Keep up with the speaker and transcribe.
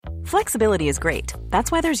Flexibility is great.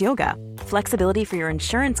 That's why there's yoga. Flexibility for your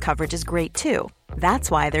insurance coverage is great too. That's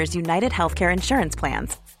why there's United Healthcare Insurance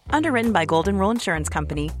Plans. Underwritten by Golden Rule Insurance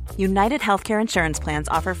Company, United Healthcare Insurance Plans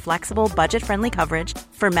offer flexible, budget-friendly coverage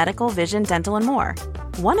for medical, vision, dental, and more.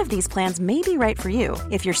 One of these plans may be right for you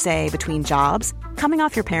if you're, say, between jobs, coming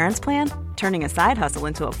off your parents' plan, turning a side hustle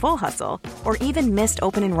into a full hustle, or even missed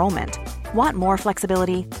open enrollment. Want more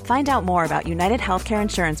flexibility? Find out more about United Healthcare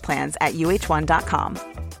Insurance Plans at uh1.com.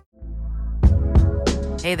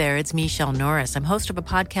 Hey there, it's Michelle Norris. I'm host of a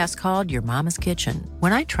podcast called Your Mama's Kitchen.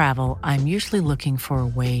 When I travel, I'm usually looking for a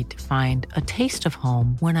way to find a taste of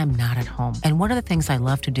home when I'm not at home. And one of the things I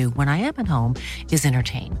love to do when I am at home is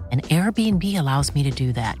entertain. And Airbnb allows me to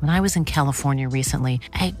do that. When I was in California recently,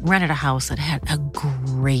 I rented a house that had a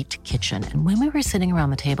great kitchen. And when we were sitting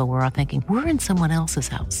around the table, we were all thinking, we're in someone else's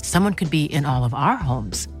house. Someone could be in all of our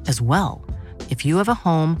homes as well. If you have a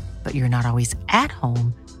home, but you're not always at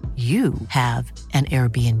home, you have an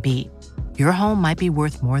Airbnb. Your home might be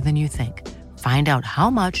worth more than you think. Find out how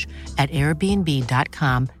much at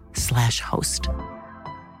airbnb.com/host.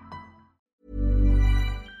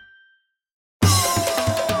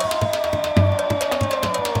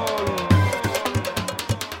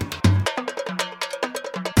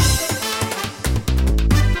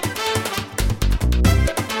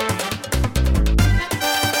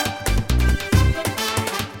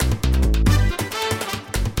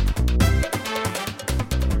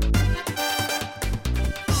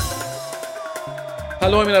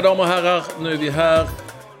 Hallå mina damer och herrar, nu är vi här.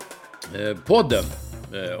 Podden,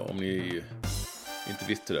 om ni inte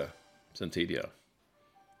visste det sen tidigare.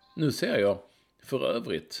 Nu ser jag för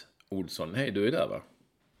övrigt Olsson. Hej, du är där va?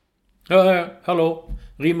 Ja, hallå.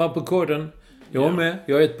 Rimmar på koden. Jag är med.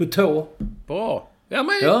 Jag är ett på tå. Bra. Ja,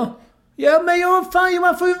 men... Ja, men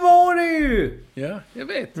man får ju vara det ju. Ja, jag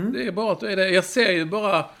vet. Det är bra att du är det. Jag ser ju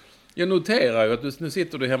bara... Jag noterar ju att nu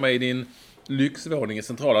sitter du hemma i din lyxvåning i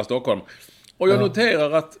centrala Stockholm. Och jag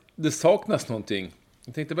noterar att det saknas någonting.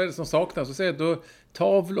 Jag tänkte, vad är det som saknas? Så ser jag att du har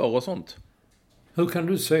tavlor och sånt. Hur kan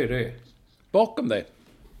du se det? Bakom dig.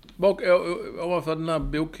 Ovanför den här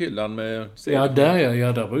bokhyllan med... Ja,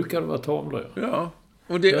 där brukar det vara tavlor. Ja.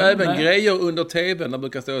 Och det är även grejer under tvn. Där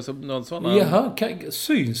brukar stå som någon sån... Jaha,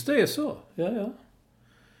 syns det så? Ja.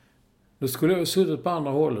 Då skulle jag ha suttit på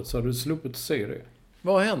andra hållet så hade du sluppit se det.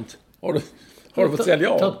 Vad har hänt? Har du fått sälja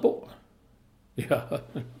av? Tagit bort. Ja.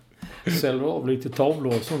 Säljer av lite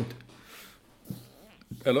tavlor och sånt.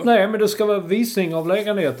 Eller? Nej, men det ska vara visning av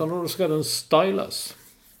lägenheten och då ska den stylas.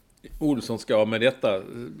 Olsson ska med detta...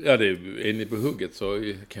 Ja, det är ni på hugget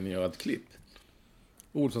så kan ni göra ett klipp.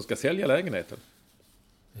 Olsson ska sälja lägenheten.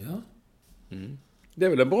 Ja. Mm. Det är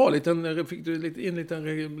väl en bra liten... Fick du in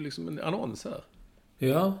liksom en annons här?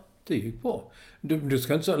 Ja, det gick bra. Du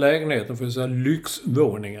ska inte säga lägenheten för att säga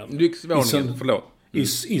lyxvåningen. Lyxvåningen, förlåt.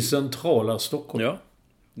 I centrala Stockholm. Ja.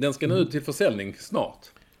 Den ska nu ut till försäljning snart.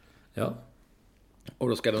 Ja. Och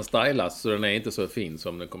då ska den stylas så den är inte så fin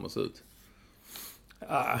som den kommer att se ut.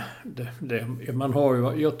 Man har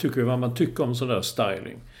ju, jag tycker ju vad man tycker om sån där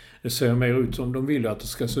styling. Det ser mer ut som de vill att det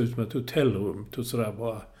ska se ut som ett hotellrum. Sådär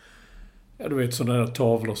bara, ja, du vet sådana där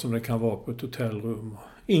tavlor som det kan vara på ett hotellrum.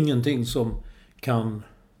 Ingenting som kan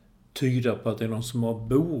tyda på att det är någon som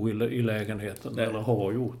bor i lägenheten. Nej. Eller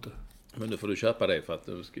har gjort det. Men nu får du köpa det för att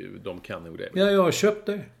de kan nog det. Ja, jag har köpt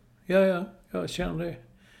det. Ja, jag känner det.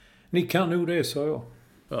 Ni kan nog det, sa jag.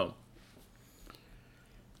 Ja.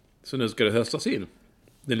 Så nu ska det höstas in.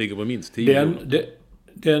 Det ligger på minst 10 år.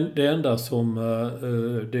 Det enda som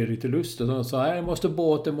det är lite lustigt. De sa, jag måste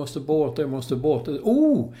bort.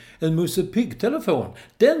 En Musse Pigg-telefon.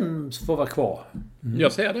 Den får vara kvar. Mm.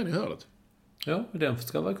 Jag ser den i hörnet. Ja, den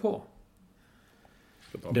ska vara kvar.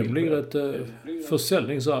 Det blir ett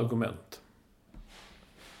försäljningsargument.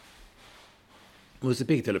 Musse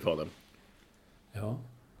Pigg-telefonen. Ja.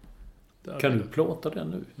 Kan du plåta den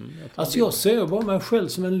nu? Jag ser bara mig själv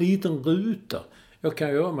som en liten ruta. Jag kan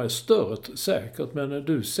göra mig större säkert, men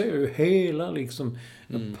du ser ju hela liksom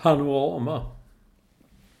panorama.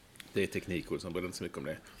 Det är teknik som bryr inte så mycket om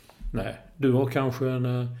det. Nej, du har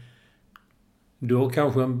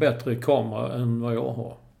kanske en bättre kamera än vad jag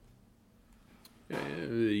har.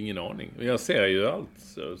 Ingen aning. Jag ser ju allt,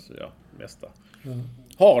 så mesta. Ja.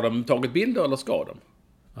 Har de tagit bilder eller ska de?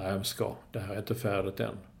 Nej, de ska. Det här är inte färdigt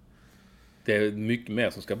än. Det är mycket mer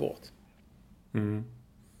som ska bort. Mm.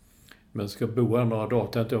 Men ska bo här några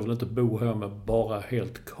dagar. Jag vill inte bo här med bara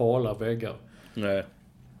helt kala väggar. Nej,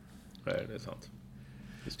 det är sant.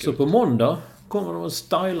 Så på måndag kommer de att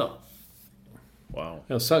styla. Wow.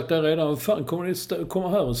 Jag har sagt det redan. Fan, kommer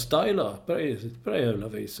här och styla på det jävla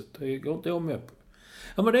viset. Det går inte jag med på.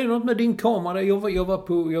 Ja, men det är något med din kamera. Jag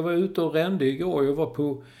var ute och rände igår. Jag var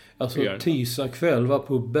på, tisdag kväll var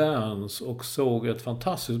på Berns och såg ett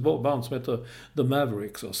fantastiskt bra band som heter The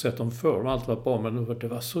Mavericks. Jag har sett dem förr. Allt var bra, men det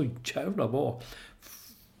var så jävla bra.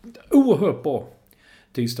 Oerhört bra.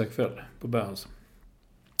 Tisdag kväll på Berns.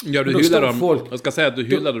 Ja, du hyllade dem. Jag ska säga att du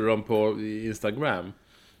hyllade dem på Instagram.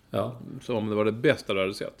 Ja. Så om det var det bästa du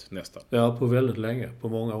hade sett, nästan. Ja, på väldigt länge. På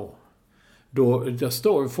många år. Där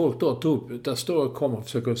står folk där står och kommer och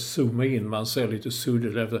försöker zooma in. Man ser lite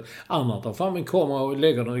suddigt efter. Andra tar fram en kamera och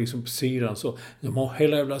lägger den liksom på sidan. Så de har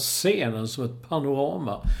hela jävla scenen som ett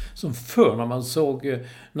panorama. Som förr när man såg...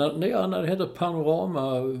 När det heter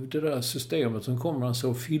panorama, det där systemet som kommer när man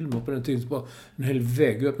såg filmer på den tiden. Så bara en hel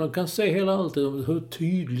vägg upp. Man kan se hela allt. Hur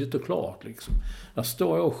tydligt och klart liksom. Där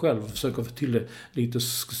står jag själv och försöker få till det lite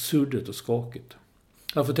suddigt och skakigt.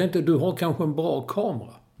 Därför tänkte jag, du har kanske en bra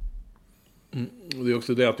kamera. Det är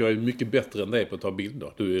också det att jag är mycket bättre än dig på att ta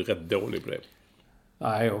bilder. Du är rätt dålig på det.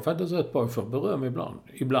 Nej, jag har faktiskt rätt bra för beröm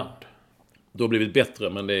ibland. Du har blivit bättre,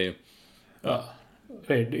 men det är... Ja.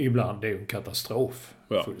 Ibland det är en katastrof.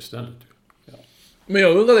 Ja. Fullständigt. Ja. Men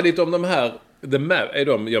jag undrade lite om de här...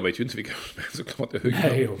 jag vet ju inte vilka de är, såklart.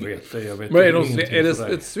 Nej, jag vet det. Men är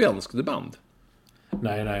det ett svenskt band?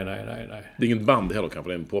 Nej. Det är inget band heller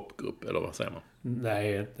kanske, det är en popgrupp, eller vad säger man?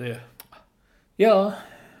 Nej, det... Ja...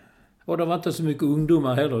 Och det var inte så mycket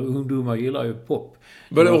ungdomar heller. Ungdomar gillar ju pop.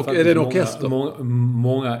 Är det en orkester?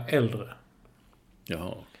 Många äldre.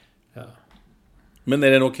 Jaha. Ja. Men är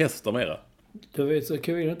det en orkester mera? Det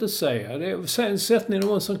kan vi inte säga. Det är en sättning, det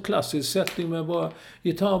var en sån klassisk sättning med bara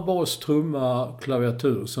gitarr, bas, trumma,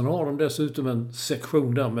 klaviatur. Sen har de dessutom en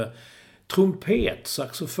sektion där med trumpet,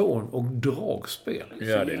 saxofon och dragspel.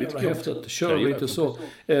 Ja, det är lite häftigt. Kör lite så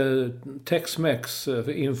Tex-Mex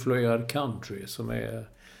influerad country som är...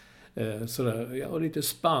 sådär, ja, lite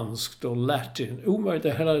spanskt och latin. Omöjligt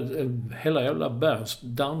att hela jävla Berns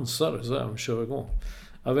dansare så här de kör igång.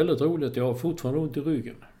 Ja, väldigt roligt. Jag har fortfarande ont i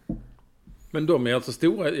ryggen. Men de är alltså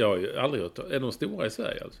stora, jag har aldrig hört. Är de stora i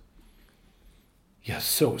Sverige alltså? Ja,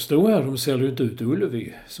 så stora är de. Ser inte ut i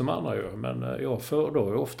Ullevi som andra gör. Men jag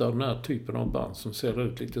föredrar ofta den här typen av band som ser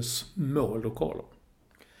ut lite små lokaler.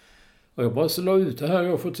 Och jag bara så la ut det här.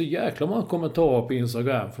 Jag har fått så jäkla många kommentarer på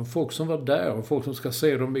Instagram från folk som var där och folk som ska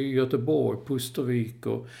se dem i Göteborg, Pustervik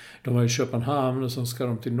och de var i Köpenhamn och sen ska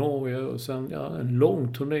de till Norge och sen en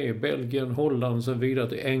lång turné i Belgien, Holland och sen vidare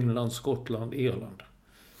till England, Skottland, Irland.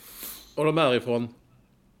 Och de är ifrån?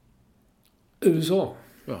 USA.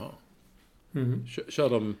 Jaha. Mm. Kör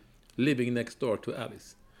de Living Next Door to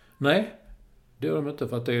Alice? Nej, det gör de inte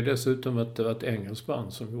för att det är dessutom ett engelskt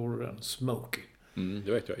band som gjorde den, Smokey.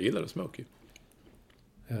 Det vet jag gillade Smokey.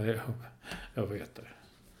 Ja, jag vet det.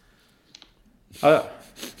 Ja.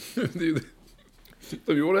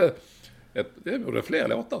 De gjorde fler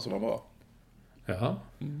låtar som var bra. Jaha.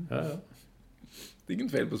 Ja. Det är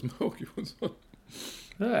inget fel på Smokey.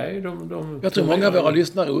 Nej, jag tror många av våra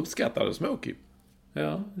lyssnare uppskattade Smokey.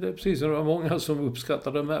 Ja, det är precis som det var många som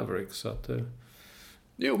uppskattade Mavericks. Så att,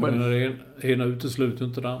 jo, men... det ena utesluter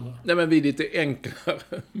inte det andra. Nej, men vi är lite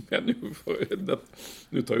enklare människor.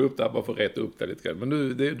 Nu tar jag upp det här bara för att rätta upp det lite grann. Men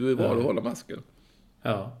du är bra att hålla masken.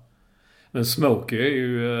 Ja. Men Smokey är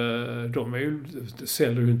ju...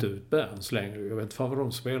 säljer ju inte ut Berns längre. Jag vet inte vad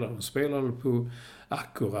de spelar. De spelar på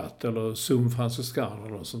Akkurat eller Zoom Franciscan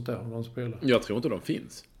eller något sånt där. De spelar. Jag tror inte de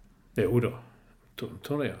finns. Jo då.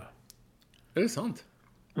 Turnerar. Är det sant?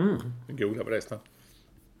 Jag googlar på det snabbt.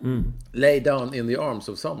 Lay Down in the Arms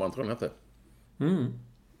of Someone, tror jag den hette.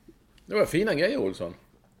 Det var fina grejer, Olsson.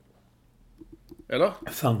 Eller?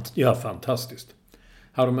 Ja, fantastiskt.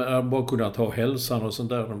 Hade de bara kunnat ha hälsan och sånt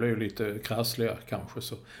där, de blev ju lite krassliga kanske,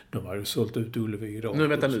 så de har ju sålt ut Ullevi idag.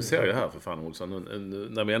 Nu ser jag här för fan, Olsson,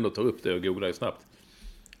 när vi ändå tar upp det och googlar ju snabbt.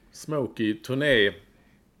 Smokey turné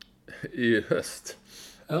i höst.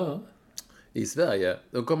 Ja. I Sverige.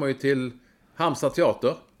 De kommer ju till Halmstad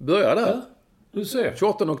teater. Börjar där. Ja, du ser.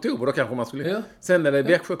 28 oktober, då kanske man skulle... Ja. Sen är det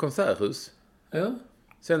Växjö konserthus. Ja.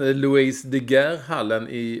 Sen är det Louise de Geer-hallen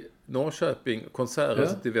i Norrköping.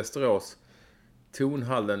 Konserthuset i Västerås.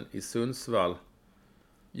 Tonhallen i Sundsvall.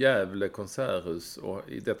 Gävle konserthus. Och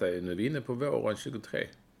detta är nu vi inne på våren 23.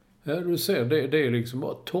 Ja, du ser. Det är liksom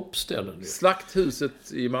bara toppställen.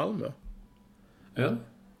 Slakthuset i Malmö. Ja.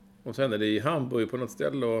 Och sen är det i Hamburg på något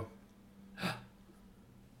ställe och...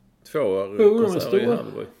 2 konserter i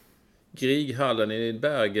Hamburg. Grieghallen i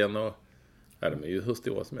Bergen och... Ja, de är ju hur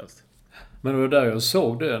stora som helst. Men det var där jag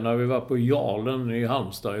såg det när vi var på Jarlen i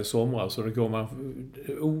Halmstad i somras. Så det går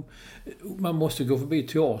man måste gå förbi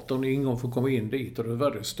teatern, ingen får komma in dit. Och det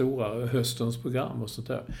var det stora höstens program och sånt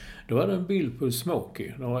där. Då var det en bild på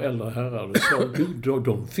Smokey, några äldre herrar. Och så,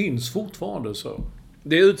 de finns fortfarande så.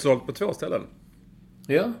 Det är utsålt på 2 ställen.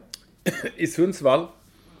 Ja. I Sundsvall.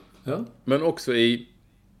 Ja. Men också i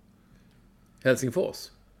Helsingfors.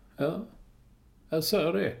 Ja. Jag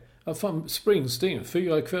säger det. Ja, fan, Springsteen,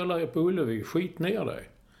 4 kvällar på Ullevi, skit ner dig.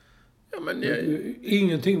 Ja, men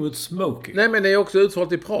ingenting mot Smokey. Nej, men det är också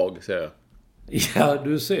utsålt i Prag, säger jag. Ja,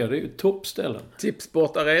 du ser, det är ju toppställen.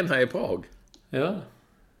 Tipsport Arena i Prag. Ja.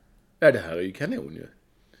 Ja, det här är ju kanon ju.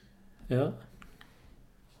 Ja.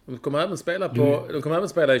 De kommer även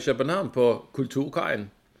spela i Köpenhamn på Kulturkajen.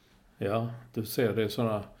 Ja, du ser, det är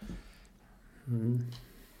sådana...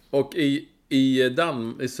 Och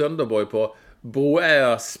i Sönderborg på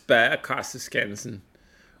Broager Spärkasseskansen.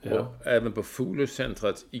 Ja. Och även på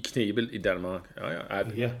Fuglescentret i Knibel i Danmark.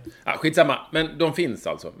 Ja, skitsamma. Men de finns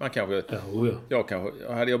alltså. Man kanske...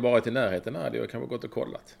 Hade jag bara varit i närheten hade jag kanske gått och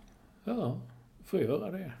kollat. Ja, får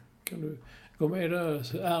göra det. Kan du gå med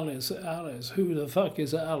där, Alice, who the fuck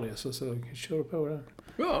is Alice? Och så kör du på den.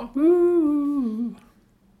 Ja.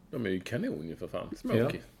 De är ju kanon ju för fan.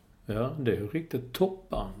 Smokey. Ja, det är ju riktigt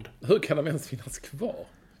toppband. Hur kan de ens finnas kvar?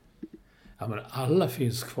 Ja, men alla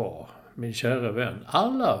finns kvar, min kära vän.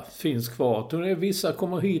 Alla finns kvar. Vissa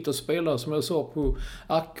kommer hit och spelar, som jag sa, på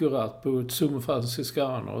Akkurat, på Zum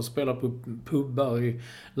Franciscaner och spelar på pubbar i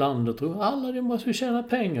landet. Alla, de måste tjäna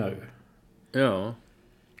pengar ju. Ja.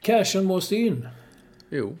 Cashen måste in.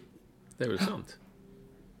 Jo, det är väl sant.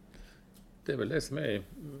 Det är väl det som är...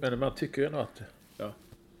 Men man tycker ju ändå att... Ja.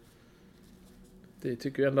 Det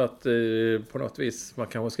tycker ju ändå att på något vis man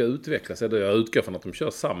kanske ska utveckla sig. Jag utgår från att de kör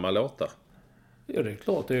samma låtar. Ja, det är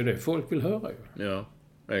klart. Det är det folk vill höra ju. Ja,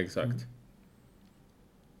 exakt.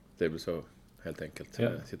 Det är väl så, helt enkelt. Ja.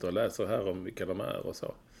 Jag sitter och läser här om vilka de är och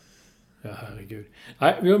så. Ja, herregud.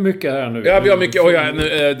 Nej, vi har mycket här nu. Ja, vi har mycket.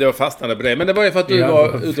 Det var fastnande på det. Men det var ju för att du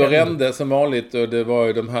var ute och rände som vanligt. Och det var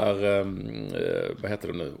ju de här... vad heter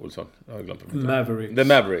de nu, Olsson? Jag har glömt dem. Mavericks. The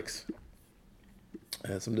Mavericks.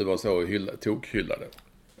 Som du var så tokhyllade.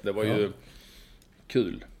 Det var ju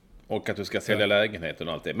kul. Och att du ska sälja lägenheten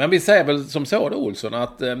och allt det. Men vi säger väl som så då, Olsson,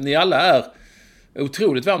 att ni alla är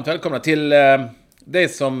otroligt varmt välkomna till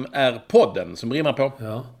det som är podden som rimmar på.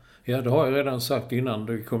 Ja, det har jag redan sagt innan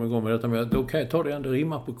du kom igång med detta. Men då kan jag ta det ändå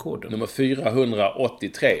rimmar på koden. Nummer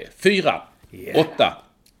 483.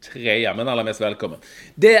 483. Men alla mest välkommen.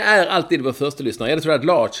 Det är alltid vår första lyssnare. Jag tror att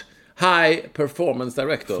Large, High Performance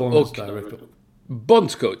Director och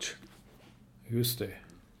Bondscoach. Just det.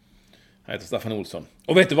 Han heter Staffan Olsson.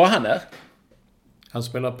 Och vet du vad han är? Han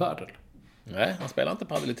spelar padel. Nej, han spelar inte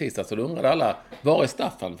padel i tisdag. Så då undrade alla, var är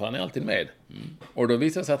Staffan? För han är alltid med. Och då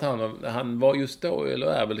visade sig att han var just då, eller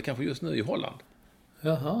är väl kanske just nu i Holland.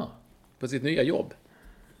 Jaha. På sitt nya jobb.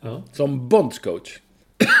 Ja. Som bondscoach.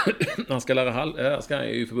 Han ska han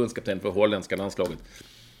är ju förbundskapten för holländska landslaget.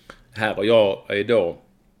 Här och jag är då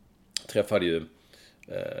träffade ju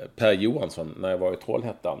Per Johansson när jag var i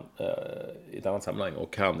Trollhättan i ett annat sammanhang.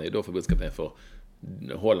 Och han är då förbundskapten för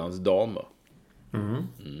Hollands damer.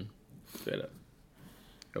 Så är det.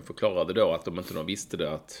 Jag förklarade då att om inte någon visste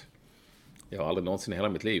det, att jag har aldrig någonsin i hela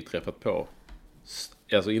mitt liv träffat på,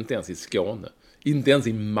 alltså inte ens i Skåne, inte ens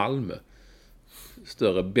i Malmö,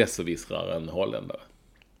 större besserwissrar än holländare.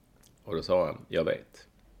 Och då sa han, jag vet.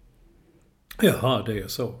 Jaha, det är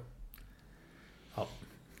så. Ja.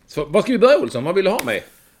 Så vad ska vi börja, Olsson? Vad vill du ha med?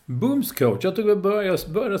 Boomscoach. Jag tycker jag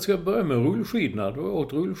ska börja med rullskidorna. Du har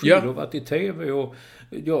åkt rullskidor och varit i tv. Och,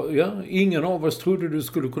 ingen av oss trodde du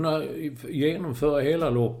skulle kunna genomföra hela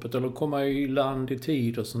loppet eller komma i land i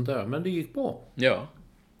tid och sånt där. Men det gick bra. Ja.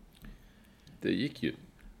 Det gick ju.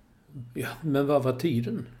 Ja, men vad var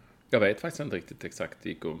tiden? Jag vet faktiskt inte riktigt exakt det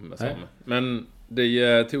gick med samma. Men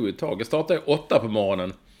det tog ett tag. Jag startade 8 på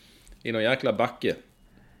morgonen i någon jäkla backe.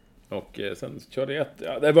 Och sen körde jag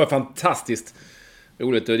det var fantastiskt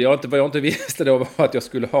roligt. Vad jag inte visste då var att jag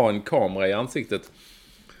skulle ha en kamera i ansiktet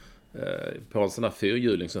på en sån här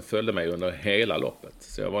fyrhjuling som följde mig under hela loppet.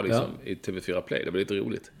 Så jag var liksom i TV4 Play. Det var lite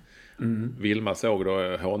roligt. Vilma såg då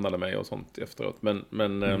och hånade mig och sånt efteråt.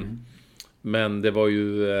 Men det var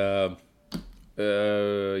ju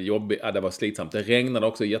jobbigt. Ja, det var slitsamt. Det regnade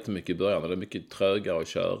också jättemycket i början. Det var mycket trögare att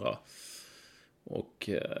köra. Och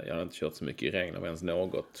jag har inte kört så mycket i regn av ens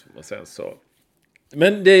något. Och sen så...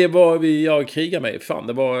 Men det var jag krigade med. Fan,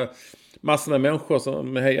 det var massor med människor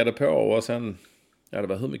som hejade på. Och sen... Ja, det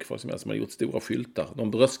var hur mycket folk som helst som hade gjort stora skyltar.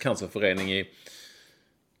 Någon bröstcancerförening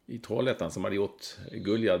i Trollhättan som hade gjort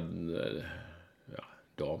gulliga...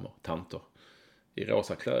 damer, tanter. I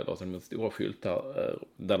rosa kläder och sen med stora skyltar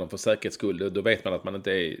där de för säkerhets skull, då vet man att man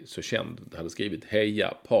inte är så känd. Det hade skrivit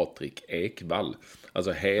Heja Patrik Ekvall.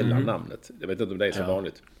 Alltså hela namnet. Jag vet inte om det är så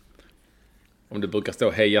vanligt. Om det brukar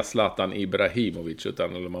stå Heja Zlatan Ibrahimovic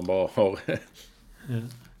utan eller man bara har...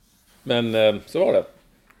 Men så var det.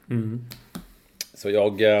 Så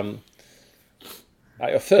jag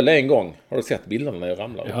föll en gång. Har du sett bilderna när jag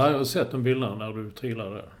ramlade? Ja, jag har sett de bilderna när du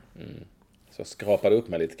trillade. Så jag skrapade upp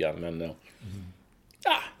mig lite grann. Men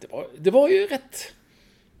det var ju rätt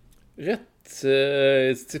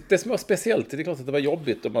det som var speciellt, det är klart att det var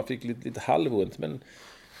jobbigt och man fick lite halvont, men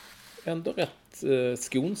ändå rätt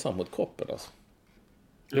skonsam mot kroppen alltså.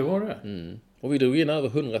 Det var det? Och vi drog in över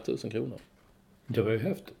 100 000 kronor. Det var ju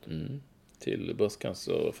häftigt. Till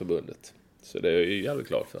Bröstcancerförbundet. Så det är jag ju jävligt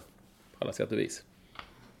glad för. På alla sätt och vis.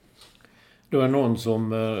 Det var någon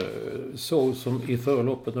som såg som i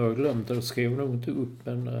förloppet, när jag glömt det, skrev nog inte upp,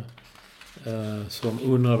 men som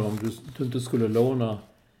undrade om du inte skulle låna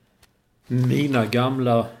mina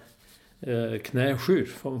gamla knäskydd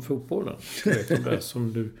från fotbollen. Jag vet om det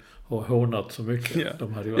som du har hånat så mycket. Ja.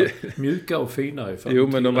 De hade ju varit mjuka och fina. Jo,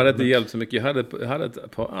 men de hade inte hjälpt så mycket. Jag hade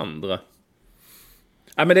ett par andra.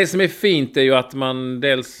 Ja, men det som är fint är ju att man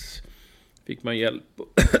dels fick man hjälp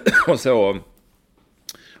och så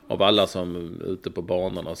av alla som är ute på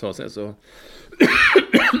banorna och så. Sen så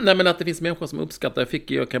nej, men att det finns människor som uppskattar.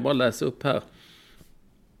 Jag kan bara läsa upp här.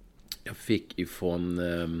 Jag fick ifrån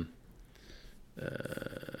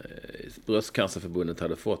Bröstcancerförbundet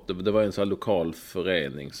hade fått. Det var en sån här lokal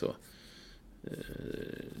förening så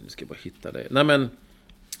nu ska jag bara hitta det. Nej, men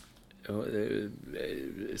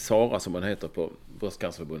Sara som hon heter på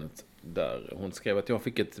Bröstcancerförbundet där, hon skrev att jag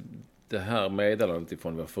fick det här meddelandet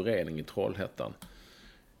ifrån vår förening i Trollhättan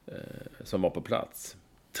som var på plats.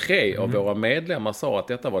 3 av våra medlemmar sa att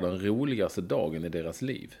detta var den roligaste dagen i deras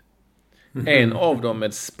liv. En av dem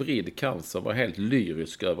med spridd cancer var helt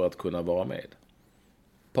lyrisk över att kunna vara med.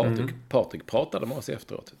 Patrik pratade med oss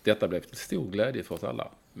efteråt. Detta blev till stor glädje för oss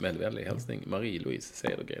alla. Med vänlig hälsning, Marie-Louise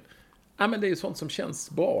Cedergren. Ja, men det är ju sånt som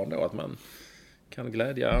känns bra ändå, att man kan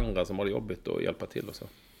glädja andra som har det jobbigt och hjälpa till och så.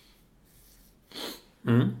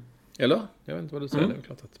 Eller? Jag vet inte vad du säger. Det är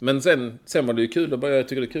klart att... Men sen var det ju kul jag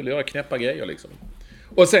tycker det är kul att göra knäppa grejer liksom.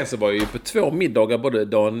 Och sen så var jag ju på 2 middagar både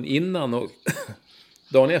dagen innan och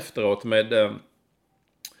dagen efteråt med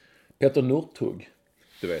Peter Northug.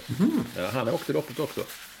 Du vet. Ja, han åkte loppet också.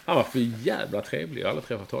 Han var för jävla trevlig. Jag har aldrig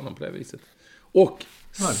träffat honom på det viset. Och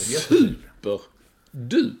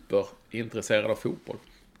duper intresserad av fotboll.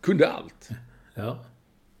 Kunde allt. Ja.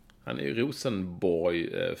 Han är ju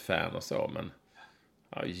Rosenborg-fan och så, men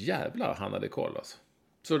ja, jävlar han hade koll alltså.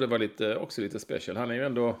 Så det var också lite special. Han är ju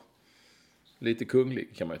ändå lite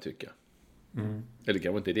kunglig kan man ju tycka. Eller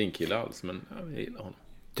kanske inte din kille alls, men jag gillar honom.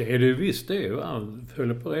 Det är det visst, det är ju. Han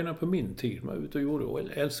höll på redan på min tid. Man ute och gjorde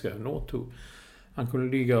och älskade Northug. Han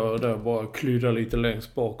kunde ligga där och bara klydda lite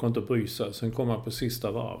längst bak och inte bry sig. Sen kom han på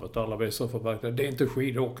sista varvet. Alla visar för verkligen. Det är inte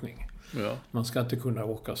skidåkning. Ja. Man ska inte kunna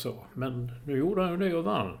åka så. Men nu gjorde han ju det och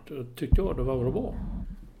vann. Då tyckte jag det var bra.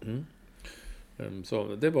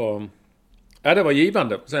 Så det var... Ja, det var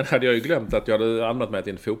givande. Sen hade jag ju glömt att jag hade använt mig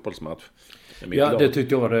till en fotbollsmatch. Ja, det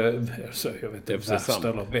tyckte jag var det... Jag vet inte, värsta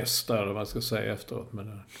eller bästa eller vad man ska säga efteråt.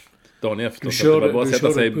 Men... Dagen efter. Du körde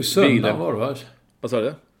på söndagen var det, va? Vad sa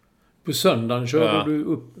du? På söndagen körde du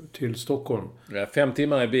upp till Stockholm. Ja, 5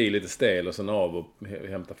 timmar i bil, lite stel och sen av och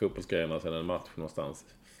hämta fotbollsgrejerna sen en match någonstans.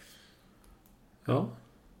 Ja.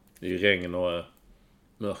 I regn och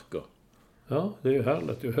mörker. Ja, det är ju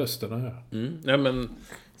härligt. Det är hösten här. Ja, men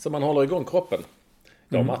så man håller igång kroppen.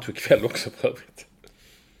 Jag har match ikväll också för övrigt.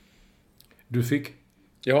 Du fick?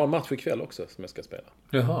 Jag har match ikväll också som jag ska spela.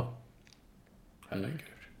 Jaha. Herregud.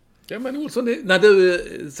 Ja, men Olsson, när du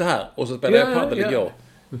så här och så spelar jag padel igår.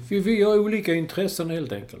 Vi har olika intressen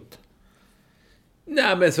helt enkelt.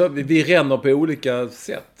 Nej, men så vi ränner på olika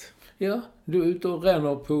sätt. Ja, du är ute och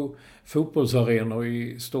ränner på fotbollsarenor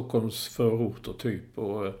i Stockholms förorter typ.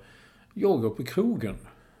 Och jag går på krogen.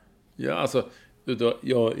 Ja, alltså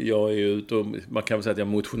jag är ju ute och man kan väl säga att jag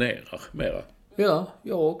motionerar mera. Ja,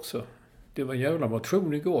 jag också. Det var en jävla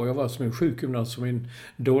motion igår. Jag var som en sjukgymnast som min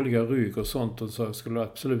dåliga rygg och sånt. Och så jag skulle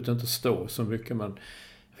absolut inte stå så mycket. Men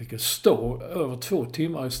jag fick stå över 2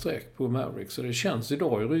 timmar i sträck på Maverick. Så det känns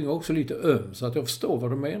idag. Jag ryggen också lite öm. Så att jag förstår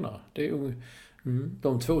vad du menar. Det är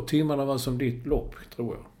de 2 timmarna var som ditt lopp,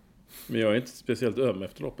 tror jag. Men jag är inte speciellt öm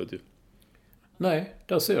efter loppet ju. Nej,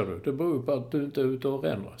 där ser du. Det beror på att du inte är ute och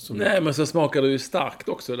ränner. Nej, men så smakar det ju starkt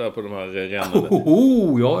också där på de här rännarna.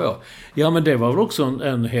 Ja. Ja, men det var väl också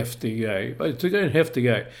en häftig grej. Jag tycker det är en häftig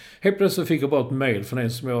grej. Helt plötsligt fick jag bara ett mejl från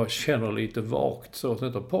en som jag känner lite vagt. Så som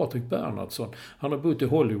heter Patrik Bernhardsson. Han har bott i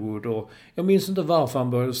Hollywood och jag minns inte varför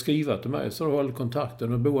han började skriva till mig. Så då höll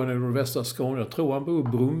kontakten och bor han i nordvästra Skåne. Jag tror han bor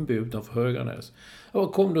i Brumby utanför Höganäs.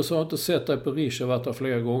 Och kom du så har jag inte sett dig på Rish, jag har varit där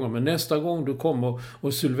flera gånger. Men nästa gång du kommer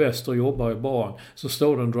och Sylvester jobbar i baren så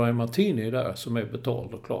står det en dry martini där som är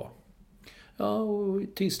betald och klar. Ja, och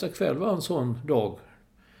tisdag kväll var en sån dag.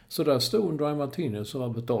 Så där stod en dry martini som var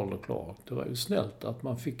betald och klar. Det var ju snällt att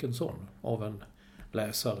man fick en sån av en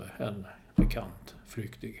läsare, en bekant,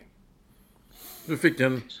 flyktig. Du fick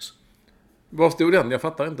en... Var stod den? Jag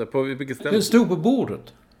fattar inte. På vilket ställe? Den stod på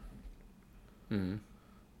bordet.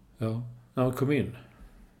 Ja, när man kom in.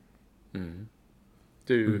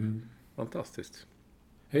 Det är ju fantastiskt.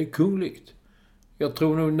 Det är kungligt. Jag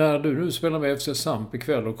tror nog när du nu spelar med FC Samp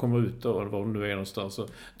ikväll och kommer ut då, eller var du nu är någonstans, så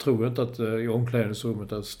tror jag inte att i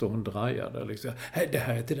omklädningsrummet att stå en drajad. Liksom. Det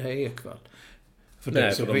här är till det här Ekvall. För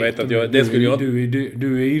Nej, så för de vet att det skulle jag...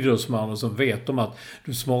 Du är idrottsman och så vet de att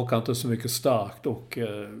du smakar inte så mycket starkt och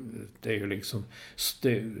det är ju liksom...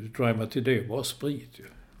 Dry till det är bara sprit ju.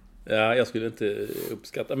 Ja, jag skulle inte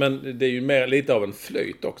uppskatta. Men det är ju mer lite av en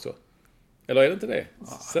flöjt också. Eller är det inte det?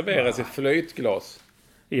 Serveras i flöjtglas.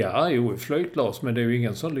 Ja, jo, flöjtglas, men det är ju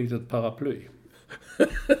ingen sån litet paraply.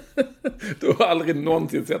 Du har aldrig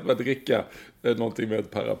någonsin sett mig dricka någonting med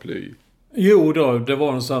ett paraply. Jo då, det var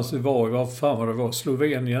någonstans vad fan var det var?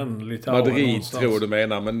 Slovenien, Litauen Madrid någonstans. tror du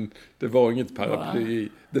menar, men det var inget paraply.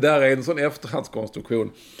 Det där är en sån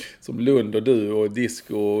efterhandskonstruktion som Lund och du och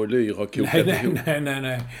Disco och Lyr har kokat ihop.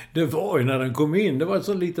 Nej. Det var ju när den kom in. Det var ett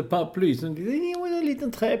sånt litet paraply. En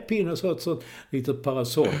liten träpinne och så ett sånt litet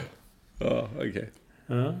parasoll. Ja, okej.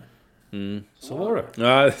 Ja. Så var det.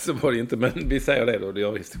 Nej, så var det inte. Men vi säger det då. Det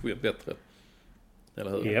gör historien bättre.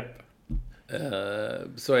 Eller hur? Japp.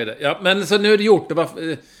 Så är det. Ja, men så nu är det gjort.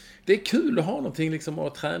 Det är kul att ha någonting liksom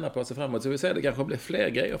att träna på sig framåt. Så vi säger det kanske blir fler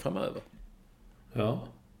grejer framöver. Ja.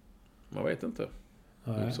 Man vet inte.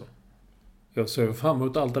 Nej. Jag ser fram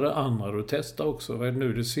emot allt det där andra du testar också. Vad är det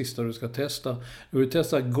nu det sista du ska testa? Du vill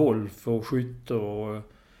testa golf och skytte och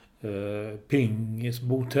pingis,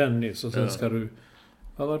 bordtennis och sen ska du...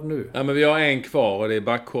 Vad var det nu? Ja, men vi har en kvar och det är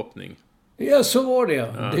backhoppning. Ja, så var det.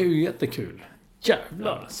 Ja. Det är ju jättekul.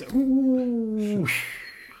 Jävlar alltså.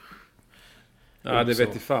 Ja, det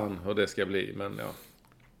vet i fan hur det ska bli, men ja.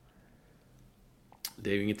 Det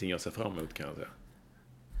är ju ingenting jag ser fram emot, kan jag säga.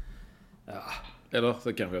 Ja. Eller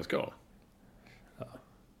så kanske jag ska. Ja.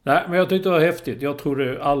 Nej, men jag tyckte det var häftigt. Jag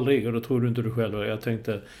trodde aldrig, och det trodde inte du själv. Jag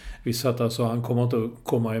tänkte, vi satt alltså, han kommer inte att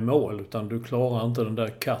komma i mål, utan du klarar inte den där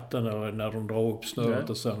katten när de drar upp snöret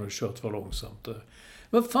och sen har du kört för långsamt.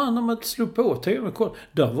 Men fan, när man slog på tv, kolla,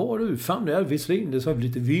 där var du, fan det är visserligen, det så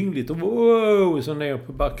lite vingligt och wow, så ner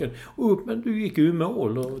på backen och upp, men du gick ju i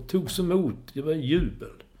mål och tog sig emot, det var jubel.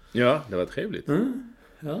 Ja, det var trevligt.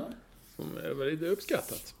 Ja. Det var lite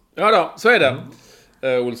uppskattat. Ja då, så är det,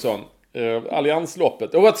 Olsson.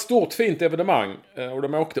 Alliansloppet. Det var ett stort fint evenemang. Och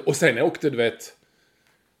de åkte, och sen åkte, du vet,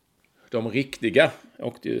 de riktiga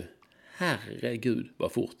åkte ju, herregud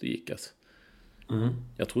vad fort det gick alltså.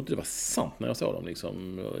 Jag trodde det var sant när jag såg dem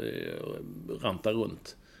liksom ranta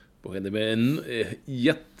runt på henne med en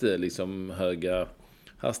jätte liksom höga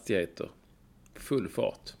hastigheter, full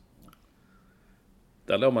fart.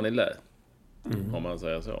 Där låg man i lä, om man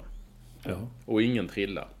säger så. Ja. Och ingen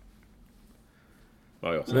trilla.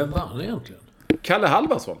 Vem vann egentligen? Kalle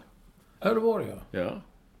Halvarsson. Ja, det var det Ja.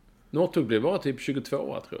 Northug blev bara typ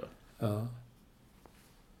 22 tror jag. Ja.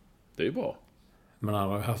 Det är ju bra. Men han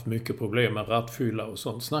har haft mycket problem med rattfylla och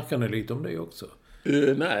sånt. Snackar ni lite om det också?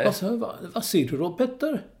 Nej. Alltså, vad säger du då,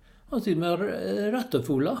 Petter? Han sitter med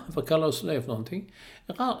rattefulla. Vad kallas det för någonting?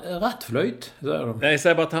 Rattflöjt, säger de. Nej, jag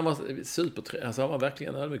säger bara att han var supertrevlig. Alltså, han var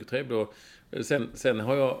verkligen mycket trevlig. Och sen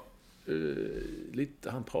har jag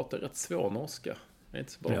lite... Han pratar rätt svår norska. Jag är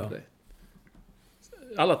inte så bra på det.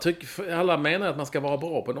 Alla menar att man ska vara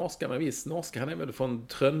bra på norska. Men visst, norska, han är väl från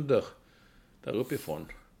Trönder. Där uppifrån.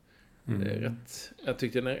 Det är rätt, jag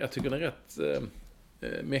tycker den är rätt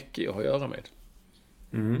mäckig att ha att göra med.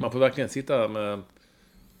 Man får verkligen sitta med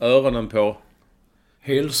öronen på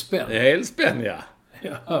helspänn, ja.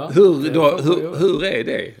 Hur är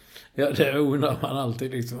det? Ja, det undrar man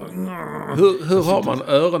alltid liksom. Hur har man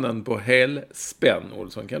öronen på helspänn,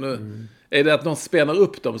 Olsson? Kan du, är det att någon spänner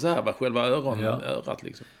upp dem så här, själva örat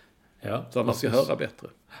liksom? Ja, så att man ska höra bättre.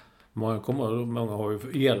 Många har ju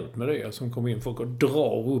hjälp med det som kommer in. Folk och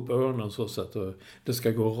drar upp öronen så att det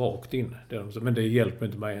ska gå rakt in. Men det hjälper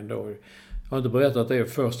inte mig ändå. har inte berättat det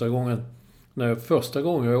första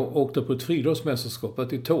gången jag åkte på ett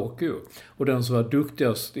friidrottsmästerskapet i Tokyo. Och den som var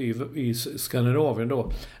duktigast i Skandinavien då,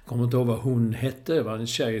 jag kommer inte ihåg vad hon hette, det var en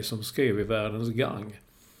tjej som skrev i Världens Gang.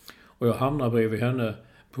 Och jag hamnade bredvid henne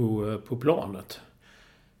på planet.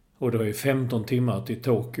 Och det var ju 15 timmar till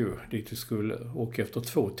Tokyo dit vi skulle. Och efter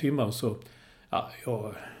 2 timmar så,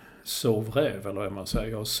 jag sov räv eller vad man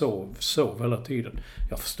säger. Jag sov hela tiden.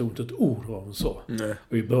 Jag förstod inte ett ord vad hon sa. Nej.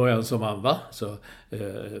 Och i början sa man, va? Så,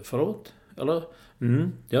 förlåt? Eller?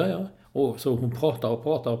 Ja. Och så hon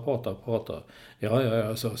pratar.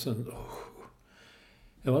 Ja. Så sen,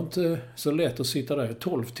 det var inte så lätt att sitta där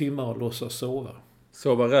 12 timmar och låtsas sova.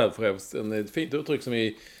 Sova räv för ett fint uttryck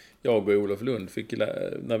som jag och Olof Lund fick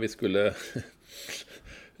när vi skulle...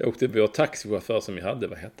 Jag åkte vår taxichaufför som vi hade,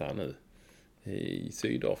 vad hette han nu? I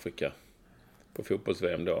Sydafrika. På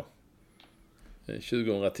fotbolls-VM då.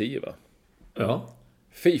 2010 va? Ja.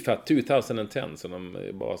 FIFA 2010 som de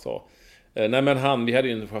bara sa. Nej men vi hade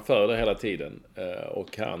ju en chaufför där hela tiden.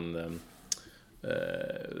 Och han...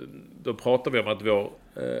 Då pratade vi om att vår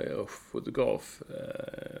fotograf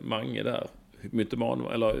Mange där, mytoman,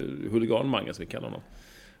 eller huligan-Mange som vi kallar honom,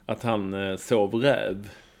 att han sov räv.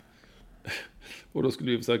 Och då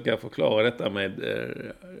skulle vi försöka förklara detta med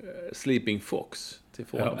sleeping fox till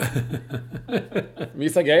förhåll. Ja.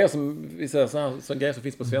 Vissa grejer som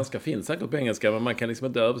finns på svenska finns säkert på engelska, men man kan liksom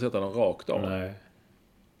inte översätta dem rakt av. Nej.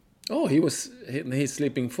 He's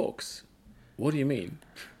sleeping fox. What do you mean?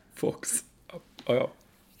 Fox. Ja.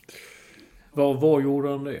 Var gjorde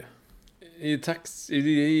han det?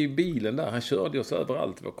 I bilen där. Han körde oss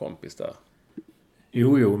överallt, vår kompis där.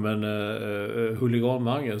 Jo, men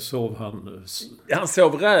huligan-Mange sov han... Han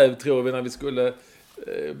sov räv, tror vi, när vi skulle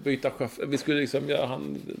byta chaufför. Vi skulle liksom göra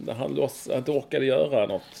när han inte orkade göra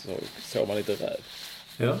något, så sov man lite räv.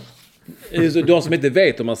 Ja. De som inte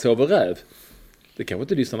vet om man sover räv, det kanske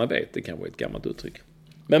inte lyssnarna vet, det kan vara ett gammalt uttryck.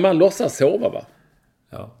 Men man låtsas sova, va?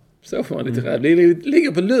 Ja. Så får man lite räv. Det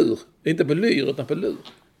ligger på lur. Inte på lyr, utan på lur.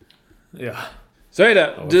 Ja. Så är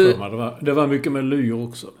det. Det var mycket med lyr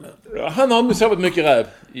också. Han har sovit mycket räv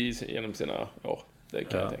genom sina år. Det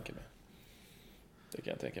kan jag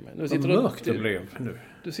tänka mig. Nu sitter mörkt det blev nu.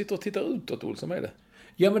 Du sitter och tittar utåt, Olsson, vad är det?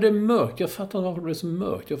 Ja, men det är mörkt. Jag fattar inte varför det är så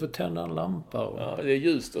mörkt. Jag får tända en lampa. Ja, det är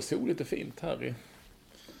ljust och soligt och fint här i.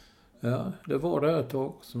 Ja, det var det ett tag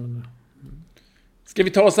också. Men... Ska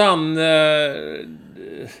vi ta oss an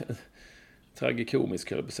tragikomisk,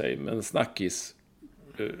 höll jag på att säga, men snackis.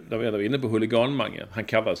 Där vi var inne på huligan-Mange. Han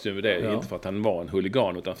kallas ju med det, inte för att han var en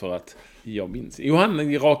huligan, utan för att, jag minns. Jo,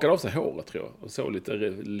 han rakade av sig håret, tror jag, och såg lite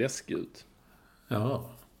läskig ut. Ja.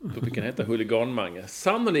 Då fick han heta huligan-Mange.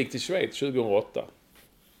 Sannolikt i Schweiz 2008.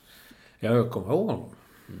 Ja, jag kommer ihåg honom.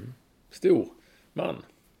 Stor man.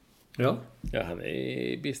 Ja. Ja, han är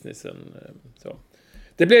i businessen. Så.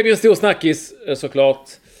 Det blev ju en stor snackis, såklart,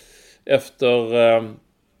 efter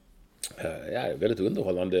väldigt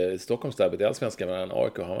underhållande Stockholmsderbyt i Allsvenskan mellan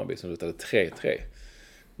AIK och Hammarby som slutade 3-3.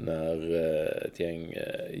 När ett gäng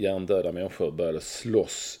hjärndöda människor började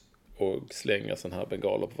slåss och slänga sån här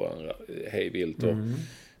bengaler på varandra hej vilt. Och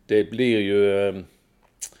det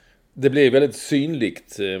blir väldigt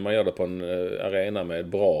synligt. Man gör det på en arena med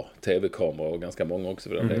bra tv-kamera och ganska många också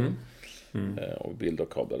för den delen. Och bilder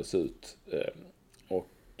kablades ut.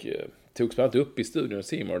 Och togs bland annat upp i studion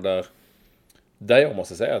Simor där jag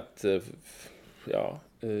måste säga att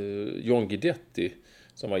John Guidetti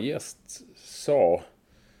som var gäst sa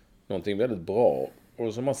någonting väldigt bra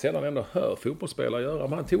och som man sedan ändå hör fotbollsspelare göra.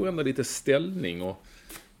 Man tog ändå lite ställning och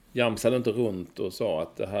jamsade inte runt och sa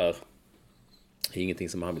att det här är ingenting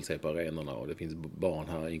som han vill se på arenorna och det finns barn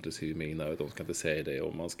här inklusive mina och de ska inte säga det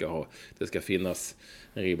och det ska finnas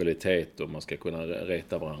en rivalitet och man ska kunna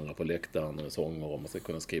reta varandra på läktaren och sånger och man ska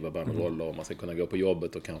kunna skriva banderoller och man ska kunna gå på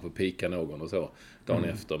jobbet och kanske pika någon och så dagen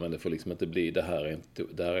efter, men det får liksom inte bli det här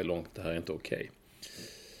är inte okej.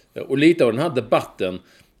 Och lite av den här debatten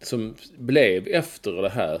som blev efter det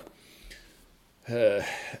här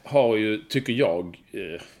har ju, tycker jag,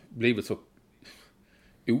 blivit så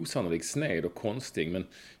osannolikt sned och konstig, men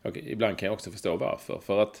ibland kan jag också förstå varför.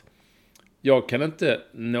 För att jag kan inte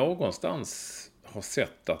någonstans ha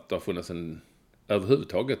sett att det har funnits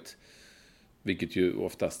överhuvudtaget, vilket ju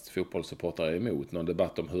oftast fotbollssupportrar är emot, någon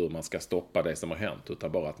debatt om hur man ska stoppa det som har hänt,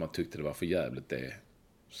 utan bara att man tyckte det var för jävligt det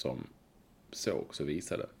som såg så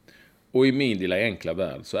visade. Och i min lilla enkla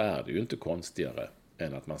värld så är det ju inte konstigare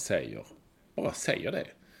än att man bara säger det.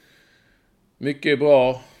 Mycket är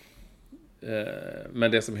bra,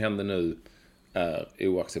 men det som händer nu är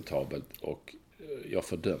oacceptabelt och jag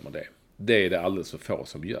fördömer det. Det är det alldeles för få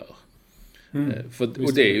som gör.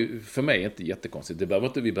 Och det är ju för mig inte jättekonstigt.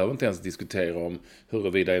 Vi behöver inte ens diskutera om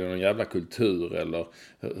huruvida det är någon jävla kultur eller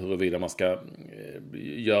huruvida man ska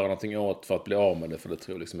göra någonting åt för att bli av med det. För det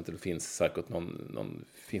tror jag liksom inte det finns säkert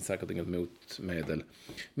finns säkert inget motmedel.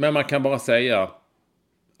 Men man kan bara säga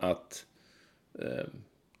att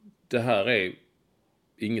det här är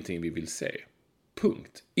ingenting vi vill se.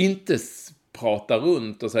 Punkt. Inte prata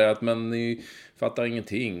runt och säga att men ni fattar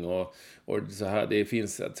ingenting och så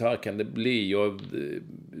här, så här kan det bli. Och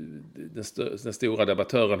den stora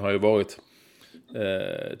debattören har ju varit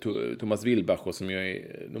Thomas Wilbacher, som ju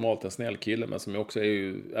är normalt en snäll kille, men som också är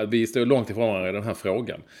ju, vi står långt ifrån varandra i den här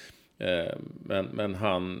frågan. Men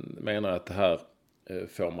han menar att det här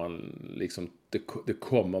får man liksom, det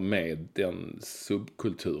kommer med den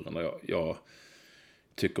subkulturen, och jag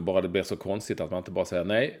tycker bara det blir så konstigt att man inte bara säger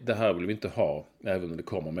nej, det här vill vi inte ha, även om det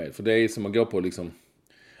kommer med. För det är som att gå på liksom,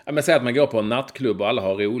 men säg att man går på en nattklubb och alla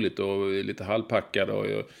har roligt och är lite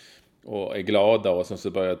halvpackade och är glada, och sen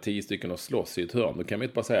så börjar 10 stycken att slåss i ett hörn. Då kan man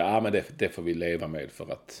inte bara säga men det får vi leva med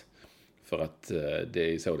för att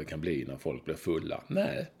det är så det kan bli när folk blir fulla.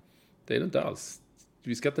 Nej, det är det inte alls.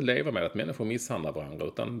 Vi ska inte leva med att människor misshandlar varandra,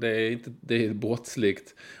 utan det är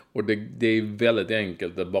brottsligt, och det är väldigt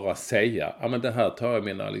enkelt att bara säga men det här tar jag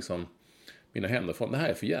mina händer från. Det här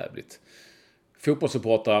är för jävligt.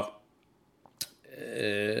 Fotbollssupportrar,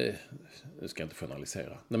 nu ska jag inte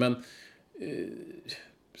generalisera. Nej, men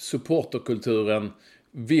supporterkulturen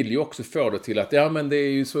vill ju också få det till att men det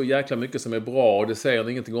är ju så jäkla mycket som är bra och det säger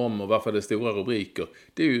ingenting om, och varför det är stora rubriker.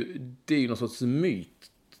 Det är ju någon sorts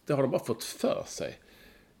myt. Det har de bara fått för sig.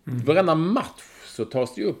 Varenda match så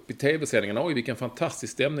tas det upp i tv-sändningarna. Oj, vilken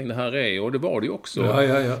fantastisk stämning det här är. Och det var det ju också.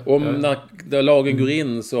 När lagen går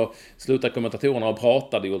in så slutar kommentatorerna att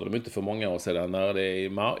prata. Det gjorde de inte för många år sedan när det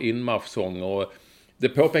är inmarschsång. Och det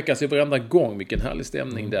påpekas ju varenda gång vilken härlig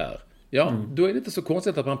stämning det är. Då är det inte så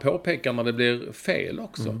konstigt att man påpekar när det blir fel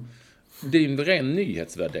också. Det är ju en ren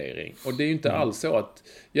nyhetsvärdering. Och det är ju inte alls så att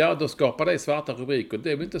då skapar det svarta rubriker.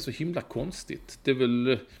 Det är väl inte så himla konstigt. Det är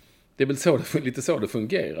väl lite så det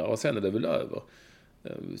fungerar, och sen är det väl över.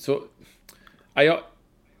 Så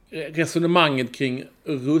resonemanget kring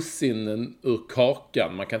russinen ur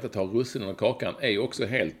kakan, man kan inte ta russinen ur kakan, är ju också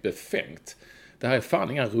helt befängt. Det här är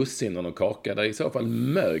fan inga russinen och kaka, det är i så fall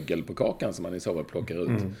mögel på kakan som man i så fall plockar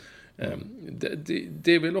ut.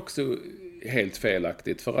 Det är väl också helt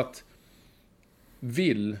felaktigt, för att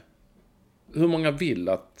hur många vill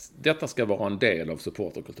att detta ska vara en del av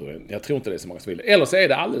supporterkulturen? Jag tror inte det är så många som vill det. Eller så är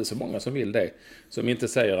det alldeles så många som vill det, som inte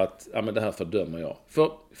säger att men det här fördömer jag.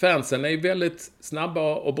 För fansen är ju väldigt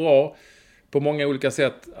snabba och bra på många olika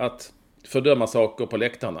sätt att fördöma saker på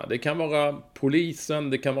läktarna. Det kan vara polisen,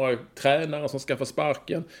 det kan vara tränare som ska få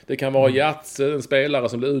sparken, det kan vara en spelare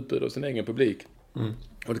som blir utbudd av sin egen publik.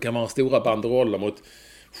 Och det kan vara stora banderoller mot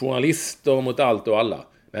journalister, mot allt och alla.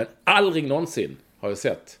 Men aldrig någonsin har jag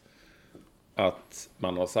sett att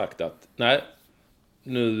man har sagt att nej,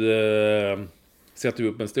 nu sätter vi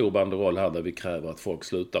upp en stor banderoll här där vi kräver att folk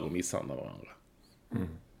slutar och misshandla varandra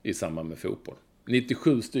i samband med fotboll.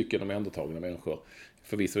 97 stycken omhändertagna människor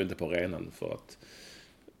förvisso inte på arenan för att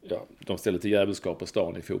de ställer till jävelskap på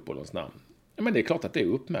stan i fotbollens namn. Men det är klart att det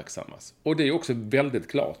uppmärksammas. Och det är också väldigt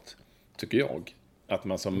klart, tycker jag, att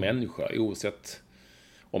man som människa, oavsett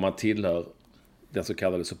om man tillhör den så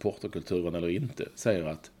kallade supporterkulturen eller inte, säger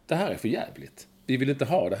att det här är för jävligt. Vi vill inte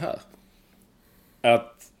ha det här.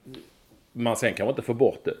 Att man sen kan inte få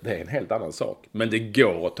bort det, det är en helt annan sak. Men det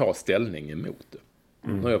går att ta ställning emot det.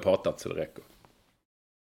 Nu har jag pratat så det räcker.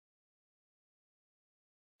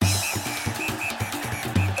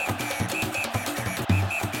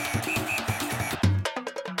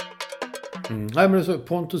 Nej, men så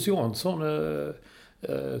Pontus Jansson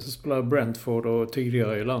som spelade Brentford och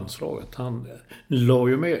tidigare i landslaget, han la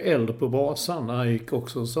ju mer eld på basan när han gick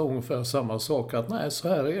också och sa ungefär samma sak, att nej, så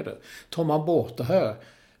här är det. Tar man bort det här,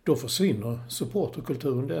 då försvinner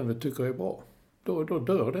supporterkulturen, den vi tycker är bra. Då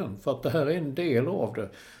dör den, för att det här är en del av det.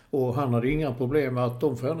 Och han hade inga problem med att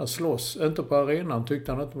de får gärna slåss, inte på arenan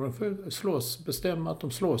tyckte han att de får slåss, bestämma att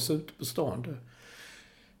de slåss ute på stan. Det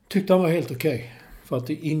tyckte han var helt okej, för att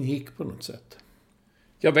det ingick på något sätt.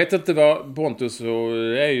 Jag vet inte vad Pontus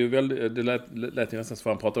är ju väldigt, det lät ju nästan så,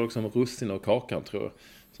 han pratade också om russin och kakan, tror jag.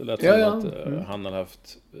 Så lät det som att han hade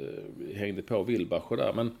hängde på Wilbacher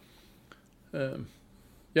där, men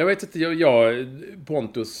jag vet inte,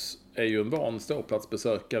 Pontus är ju en van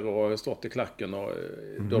ståplatsbesökare och har stått i klacken, och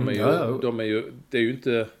det är ju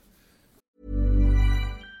inte.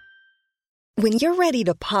 When you're ready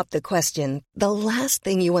to pop the question, the last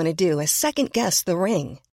thing you want to do is second guess the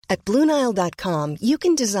ring. At BlueNile.com, you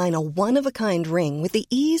can design a one-of-a-kind ring with the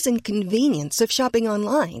ease and convenience of shopping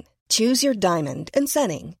online. Choose your diamond and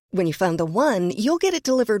setting. When you find the one, you'll get it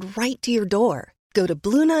delivered right to your door. Go to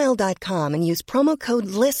BlueNile.com and use promo code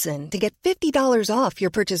LISTEN to get $50 off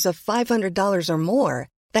your purchase of $500 or more.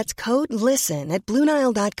 That's code LISTEN at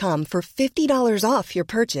BlueNile.com for $50 off your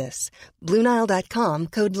purchase. BlueNile.com,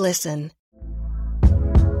 code LISTEN.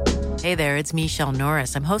 Hey there, it's Michelle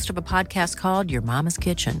Norris. I'm host of a podcast called Your Mama's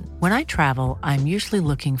Kitchen. When I travel, I'm usually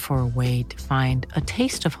looking for a way to find a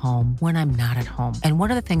taste of home when I'm not at home. And one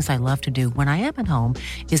of the things I love to do when I am at home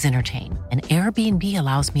is entertain. And Airbnb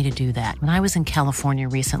allows me to do that. When I was in California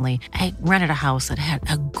recently, I rented a house that had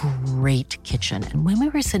a great kitchen. And when we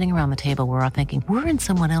were sitting around the table, we were all thinking, we're in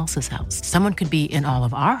someone else's house. Someone could be in all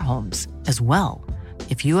of our homes as well.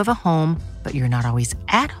 If you have a home, but you're not always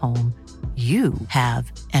at home, you have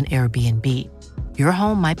an Airbnb. Your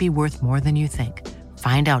home might be worth more than you think.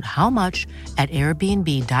 Find out how much at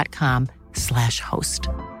airbnb.com/host.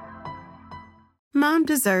 Mom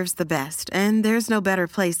deserves the best, and there's no better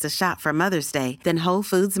place to shop for Mother's Day than Whole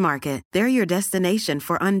Foods Market. They're your destination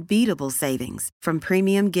for unbeatable savings, from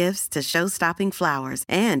premium gifts to show-stopping flowers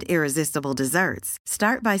and irresistible desserts.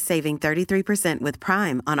 Start by saving 33% with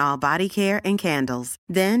Prime on all body care and candles.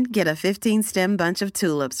 Then get a 15-stem bunch of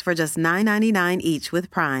tulips for just $9.99 each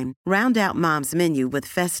with Prime. Round out Mom's menu with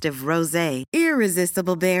festive rosé,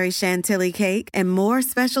 irresistible berry chantilly cake, and more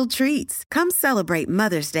special treats. Come celebrate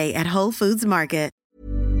Mother's Day at Whole Foods Market.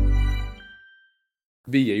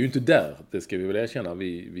 Vi är ju inte där, det ska vi väl erkänna.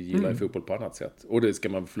 Vi gillar ju fotboll på annat sätt. Och det ska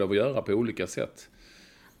man få lov att göra på olika sätt.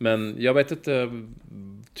 Men jag vet inte,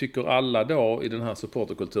 tycker alla då i den här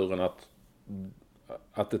supporterkulturen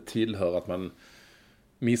att det tillhör att man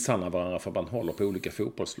misshandlar varandra för att man håller på olika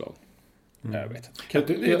fotbollslag? Jag vet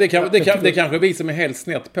inte. Det kanske är vi som är helt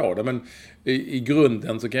snett på det, men i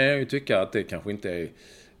grunden så kan jag ju tycka att det kanske inte är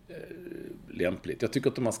lämpligt. Jag tycker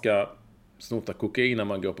inte man ska snota kokain när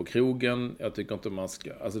man går på krogen. Jag tycker inte man ska,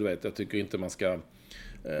 jag tycker inte man ska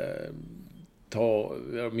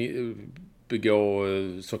begå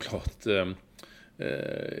såklart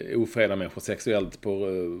ofreda människor sexuellt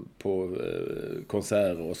på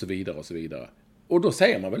konserter och så vidare och så vidare. Och då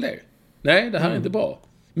säger man väl det. Nej, det här är inte bra.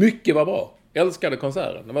 Mycket var bra. Älskade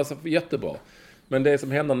konserten. Det var så jättebra. Men det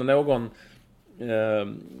som hände när någon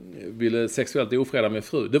ville sexuellt ofreda med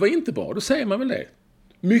fru, det var inte bra. Då säger man väl det.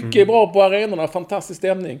 Mycket är bra på arenorna, fantastisk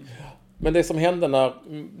stämning. Men det som hände när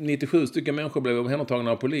 97 stycken människor blev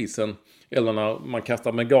omhändertagna av polisen, eller när man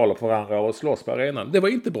kastar megaler på varandra och slåss på arenan, det var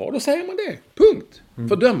inte bra. Då säger man det. Punkt.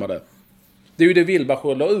 Fördöma det. Det är ju det Wilbach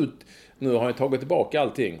la ut. Nu har han tagit tillbaka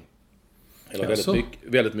allting. Eller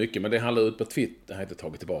väldigt mycket. Men det han la ut på Twitter. Han har inte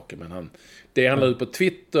tagit tillbaka. Men det han la ut på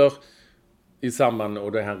Twitter i samband,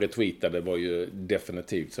 och det han retweetade var ju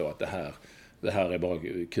definitivt så att det här är bara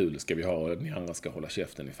kul, ska vi ha, och ni andra ska hålla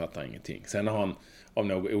käften, ni fattar ingenting. Sen har han av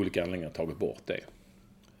några olika anledningar tagit bort det.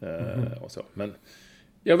 Och så. Men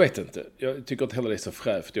jag vet inte. Jag tycker inte heller det är så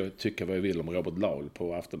fräft. Jag tycker vad jag vill om Robert Laul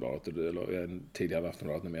på Aftonbladet, eller tidigare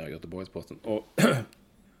Aftonbladet, numera Göteborgs-Posten. Och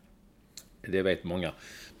det vet många.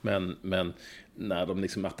 Men när de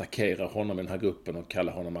liksom attackerar honom i den här gruppen och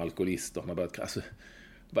kallar honom alkoholist, och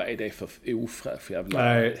vad är det för ofräsch jävla...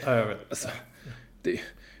 Nej, jag vet. Alltså,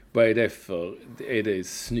 vad är det för... Är det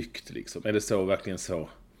snyggt liksom? Är det så verkligen så?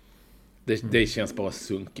 Det känns bara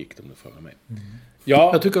sunkigt om du frågar mig. Ja.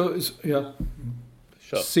 Jag tycker... Ja.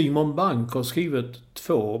 Simon Bank har skrivit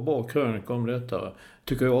 2 bra krönikor om detta,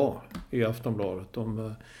 tycker jag, i Aftonbladet.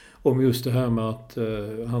 Om just det här med att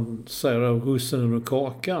han säger russinen och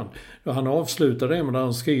kakan. Han avslutar det med att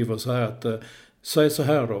han skriver så här att... Säg så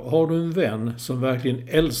här då, har du en vän som verkligen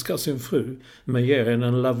älskar sin fru men ger henne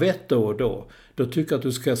en lavett då och då tycker jag att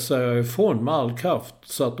du ska säga ifrån med all kraft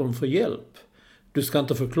så att de får hjälp. Du ska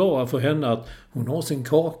inte förklara för henne att hon har sin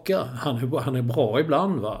kaka, han är bra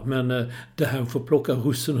ibland va, men det här får plocka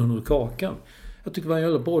russinen ur kakan. Jag tycker det var en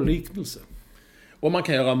jävla bra liknelse. Och man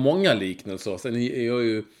kan göra många liknelser. Sen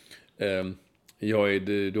jag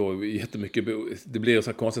är då jättemycket... Det blir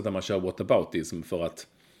så konstigt när man kör whataboutism, för att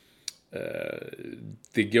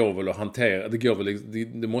det går väl att hantera,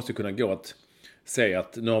 det måste kunna gå att säga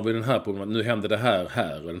att nu har vi den här problemen, nu händer det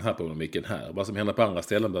här och den här problematiken här. Vad som händer på andra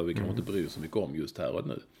ställen behöver vi kanske inte bry oss så mycket om just här och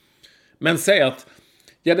nu. Men säg att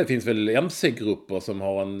det finns väl MC-grupper som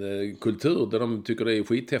har en kultur där de tycker det är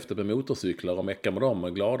skithäftigt med motorcyklar och mecka med dem och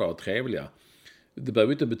är glada och trevliga. Det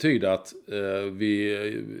behöver inte betyda att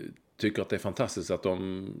vi tycker att det är fantastiskt att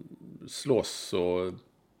de slåss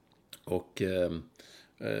och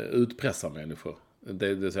utpressar människor. Det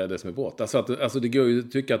är det som är brott. Alltså det går ju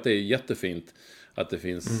att tycka att det är jättefint att det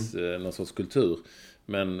finns någon sorts kultur.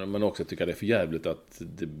 Men också tycker det är för jävligt att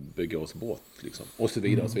det begås brott. Liksom. Och så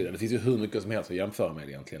vidare och så vidare. Det finns ju hur mycket som helst att jämföra med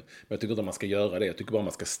egentligen. Men jag tycker inte att man ska göra det. Jag tycker bara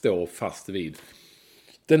man ska stå fast vid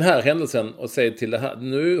den här händelsen och säga till det här.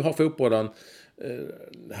 Nu har fotbollen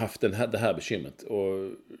haft det här bekymret. Och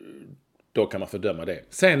då kan man fördöma det.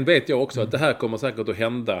 Sen vet jag också att det här kommer säkert att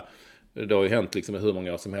hända. Det har ju hänt liksom med hur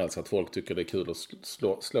många som helst att folk tycker det är kul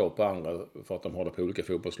att slå på andra för att de håller på olika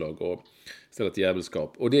fotbollslag och ställa till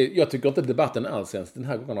jävelskap. Och jag tycker inte debatten alls ens den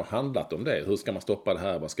här gången har handlat om det. Hur ska man stoppa det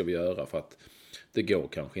här? Vad ska vi göra? För att det går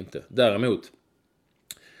kanske inte. Däremot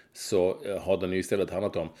så har den ju istället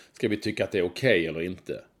handlat om, ska vi tycka att det är okej eller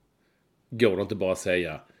inte? Går det inte bara att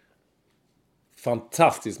säga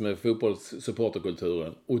fantastiskt med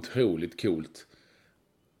fotbollssupporterkulturen, otroligt coolt,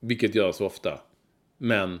 vilket görs ofta,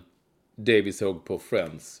 men det vi såg på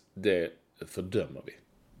Friends, det fördömer vi.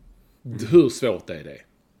 Hur svårt är det?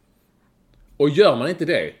 Och gör man inte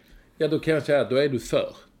det, ja då kan jag säga att då är du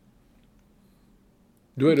för.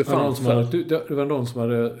 Då är du fan för. Det var någon som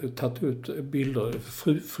hade tagit ut bilder,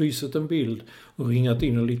 frysit en bild och ringat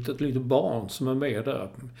in ett litet barn som är med där.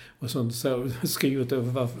 Och så skrivit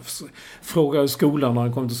frågade skolan när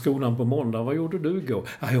han kom till skolan på måndag, vad gjorde du igår?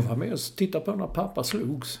 Ja, jag var med och tittade på när pappa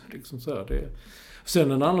slogs. Liksom så här, det.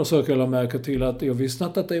 Sen en annan sak jag lade märka till att jag visste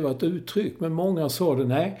inte att det var ett uttryck, men många sa det,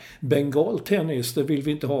 nej, bengaltennis, det vill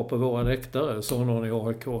vi inte ha på våra läktare, sa någon i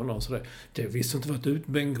AIK och någon sådär. Det visste inte vad ett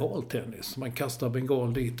bengaltennis, man kastar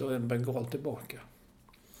bengal dit och en bengal tillbaka.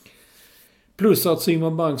 Plus att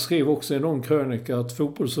Simon Bank skrev också i någon krönika att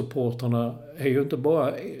fotbollssupporterna är ju inte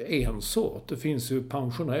bara en sort, det finns ju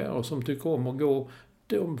pensionärer som tycker om att gå.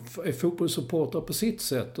 De är fotbollssupportrar på sitt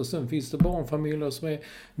sätt. Och sen finns det barnfamiljer som är...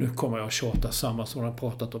 Nu kommer jag att tjata samma som jag har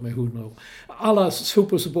pratat om i 100 år. Alla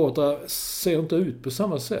fotbollssupportrar ser inte ut på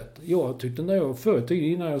samma sätt. Jag tyckte när jag förut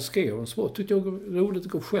innan jag skrev om sport, tyckte jag var roligt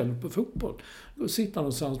att gå själv på fotboll. Gå och sitta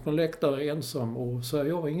någonstans på en läktare ensam och så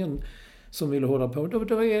jag var ingen som ville hålla på.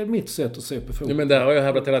 Det var mitt sätt att se på fotboll. Ja, men där har jag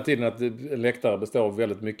hävdat hela tiden att läktare består av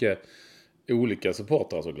väldigt mycket olika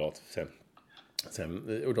supportrar såklart.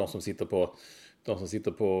 Sen, och de som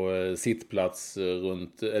sitter på sittplats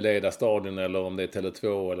runt Leda stadion, eller om det är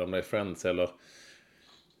Tele2 eller om det är Friends eller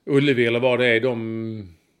Ullevi eller vad det är,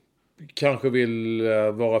 de kanske vill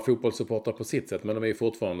vara fotbollssupportrar på sitt sätt, men de är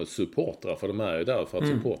fortfarande supportrar, för de är ju där för att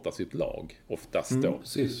supporta sitt lag oftast då.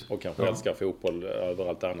 Och kanske älskar fotboll över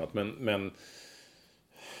allt annat, men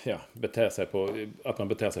ja, att man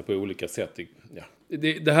beter sig på olika sätt. Ja.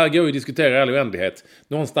 Det här går ju att diskutera i all oändlighet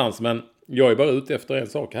någonstans, men jag är bara ute efter en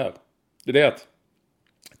sak här. Det är det att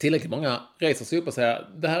tillräckligt många reser sig upp och säger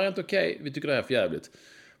det här är inte okej, vi tycker det här är för jävligt.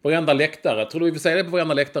 Varenda läktare, tror du vi får säga det på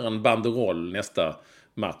varenda läktare, en banderoll nästa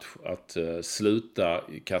match, att sluta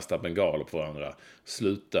kasta bengaler på varandra,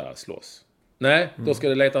 sluta slåss. Nej, då ska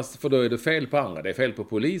det letas, för då är det fel på andra. Det är fel på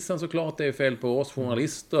polisen såklart, det är fel på oss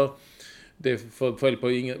journalister, det är fel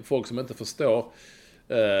på folk som inte förstår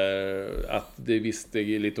att det visst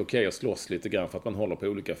är lite okej att slåss lite grann för att man håller på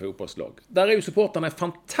olika fotbollslag. Där är ju supportarna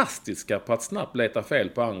fantastiska på att snabbt leta fel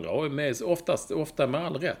på andra, och ofta med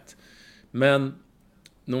all rätt. Men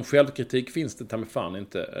någon självkritik finns det med fan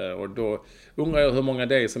inte. Och då undrar jag hur många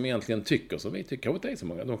det är som egentligen tycker som vi tycker. Kanske inte är så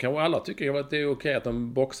många. De kanske alla tycker att det är okej att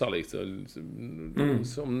de boxar lite.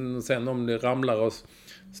 Sen om det ramlar och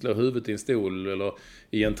slår huvudet i en stol eller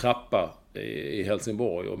i en trappa i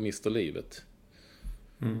Helsingborg och mister livet.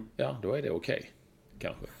 Ja, då är det okej.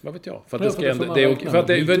 Kanske. Vad vet jag? För att det ska ändå, det är okej.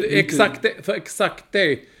 För exakt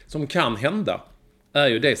det som kan hända är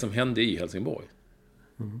ju det som hände i Helsingborg.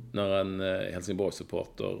 När en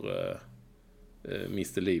Helsingborg-supporter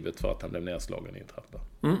miste livet för att han blev nedslagen i en trappa.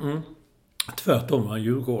 Tvärtom var han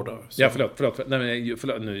djurgårdare. Så. Ja, förlåt.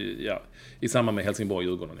 Nu, ja. I samband med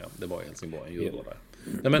Helsingborg-Djurgården, ja. Det var i Helsingborg en djurgårdare.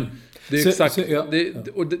 Nej, men det är exakt,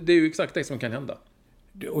 det är ju exakt det som kan hända.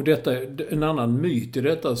 Och detta, en annan myt i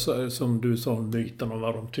detta, som du sa, myten om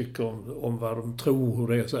vad de tycker om vad de tror, hur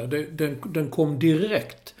det är. Så här, den kom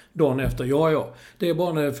direkt dagen efter. Ja, det är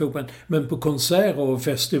bara när det är fotboll. Men på konserter och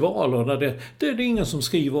festivaler, där det är ingen som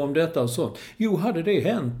skriver om detta och sånt. Jo, hade det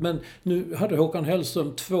hänt, men nu hade Håkan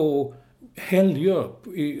Hellström 2 helger.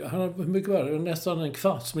 Hur mycket var det? Nästan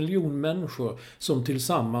 250 000 människor som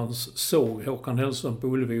tillsammans såg Håkan Hellström på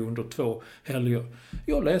Ullevi under 2 helger.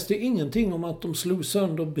 Jag läste ingenting om att de slog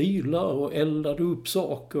sönder bilar och eldade upp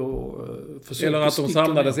saker och försökte. Eller att de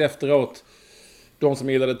samlades efteråt. De som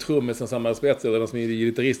gillade trummisen samlades på ett ställe, eller de som gillade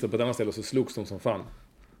gitarrister på ett annat ställe, så slogs de som fan.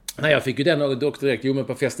 Nej, jag fick ju den också direkt. Jo, men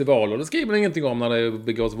på festivaler, det skriver man ingenting om när det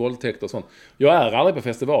begås våldtäkt och sånt. Jag är aldrig på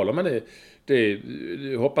festivaler, men det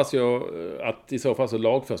hoppas jag att i så fall så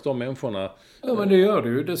lagförs de människorna. Ja, men det gör det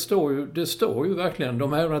ju. Det står ju verkligen.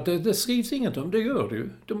 De här, att det skrivs inget om, det gör det ju.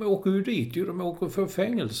 De åker ju dit ju. De åker för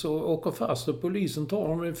fängelse och åker fast och polisen tar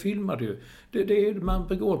dem och filmar det ju. Det är man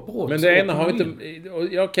begår ett brott. Men det ena har inte...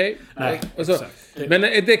 Ja, okej. Nej, alltså, men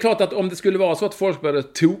det är klart att om det skulle vara så att folk började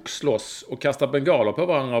tokslåss och kasta bengaler på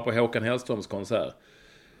varandra på Håkan Hellströms konsert.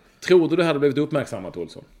 Tror du det hade blivit uppmärksammat,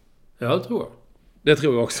 Olsson? Ja, det tror jag. Det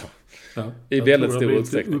tror jag också. Ja, I väldigt stor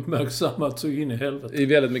utsträckning. Uppmärksammat så in i helvete. I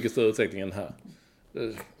väldigt mycket större utsträckning än här.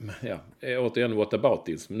 Ja, återigen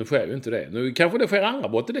whataboutism. Nu sker ju inte det. Nu kanske det sker andra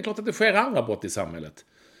brott. Det är klart att det sker andra brott i samhället.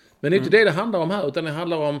 Men det är inte det handlar om här. Utan det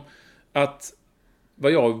handlar om att,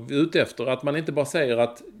 vad jag är ute efter, att man inte bara säger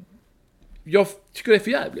att jag tycker det är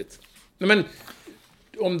för jävligt. Men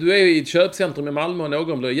om du är i ett köpcentrum i Malmö och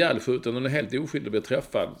någon blir ihjälskjuten och är helt oskyldig blir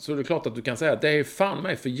träffad, så är det klart att du kan säga att det är fan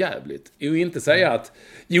mig för jävligt. Och inte säga att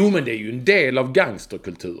jo, men det är ju en del av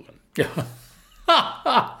gangsterkulturen. Ja.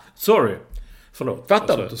 Sorry. Förlåt.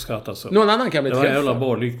 Fattar du? Så. Någon annan kan bli träffad. Det var en jävla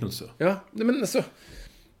bra liknelse. Ja, men alltså,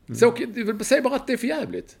 så säg bara att det är för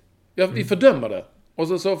jävligt. Vi fördömer det.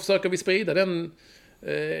 Och så försöker vi sprida den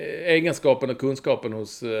egenskapen och kunskapen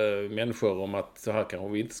hos människor om att så här kanske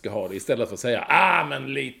vi inte ska ha det. Istället för att säga,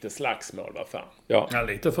 men lite slagsmål, vad fan. Ja,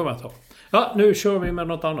 lite får man ta. Ja, nu kör vi med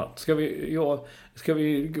något annat. Ska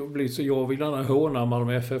vi bli så jag vill gärna håna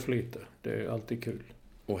Malmö FF lite. Det är alltid kul.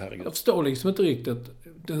 Herregud. Jag förstår liksom inte riktigt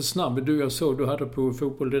den snabba jag såg du hade på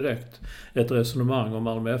Fotboll Direkt ett resonemang om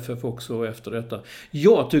Malmö FF också efter detta.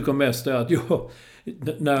 Jag tycker mest är att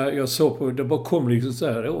när jag såg på det bara kom liksom så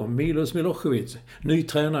här, Milos Milosevic, ny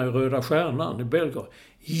tränare i Röda Stjärnan i Belgrad.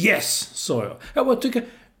 Yes, sa jag. Jag bara tycker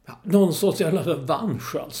någon sorts jävla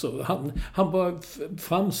revansch alltså. Han bara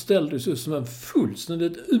framställdes som en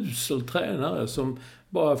fullständigt usel tränare som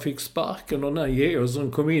bara fick sparken och när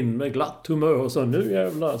Georgsson kom in med glatt humör och sa nu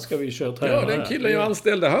jävlar ska vi köra tränare. Ja, den killen jag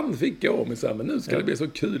anställde, han fick gå med men nu ska det bli så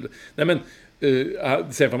kul. Nej men,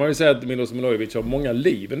 sen får man ju säga att Milos Milosevic har många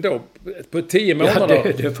liv ändå. På 10 månader.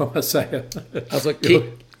 Ja, det får man säga. Alltså,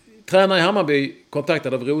 tränare i Hammarby,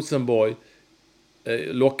 kontaktad av Rosenborg,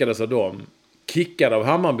 lockades av dem. Kickad av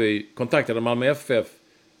Hammarby, kontaktad av Malmö FF,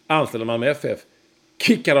 anställd av Malmö FF,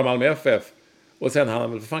 kickad av Malmö FF. Och sen hann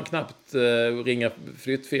han väl för fan knappt ringa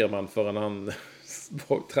flyttfirman förrän han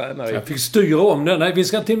var tränare. Jag fick styra om det. Nej, vi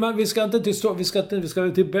ska till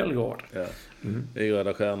Belgrad. Ja, i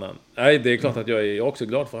Röda Stjärnan. Nej, det är klart att jag är också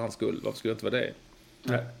glad för hans skull. Varför skulle det inte vara det?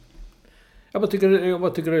 Nej. Jag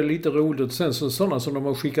bara tycker det är lite roligt. Sen sådana som de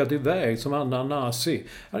har skickat iväg, som Anna Nasi.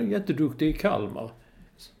 Han är jätteduktig i Kalmar.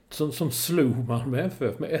 Som slog Malmö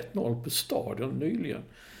FF med 1-0 på stadion nyligen.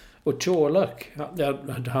 Och Colak,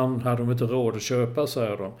 han hade de inte råd att köpa,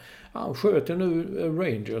 säger de. Han sköter nu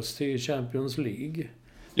Rangers till Champions League.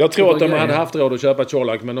 Jag tror att de hade haft råd att köpa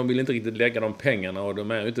Colak, men de vill inte riktigt lägga de pengarna. Och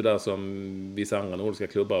de är ju inte där som vissa andra nordiska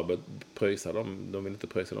klubbar pröjsar. De vill inte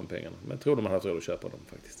pröjsa de pengarna. Men jag tror de hade haft råd att köpa dem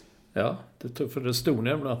faktiskt. Ja, för det stod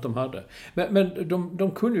nämligen att de hade. Men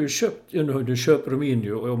de kunde ju köpt, nu köper de in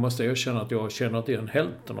ju, och jag måste erkänna att jag känner till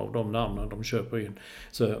hälften av de namnen de köper in.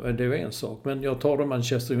 Så det är en sak. Men jag tar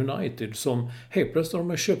Manchester United som helt plötsligt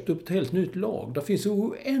har köpt upp ett helt nytt lag. Det finns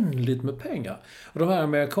oändligt med pengar. Och de här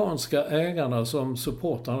amerikanska ägarna som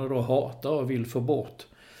supportarna då hatar och vill få bort.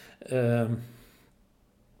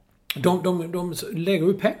 De lägger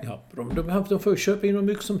ju pengar på dem. De får köpa in hur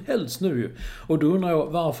mycket som helst nu. Och då undrar jag,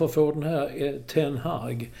 varför får den här Ten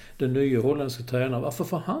Hag, den nya holländska tränaren, varför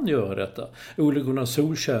får han göra detta? Ole Gunnar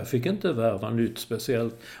Solskjaer fick inte värva nytt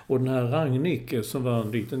speciellt. Och den här Rangnick som var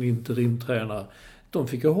en liten interimtränare, de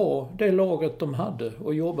fick ju ha det laget de hade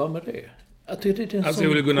och jobba med det. Alltså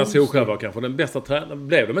Ole Gunnar Solskjaer var kanske den bästa tränaren.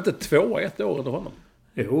 Blev de inte 2 ett år under honom?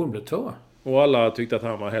 Jo, de blev 2. Och alla tyckte att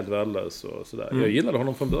han var helt värdelös och sådär. Jag gillade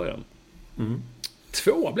honom från början.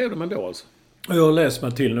 2 blev de ändå alltså. Jag har läst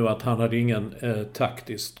mig till nu att han hade ingen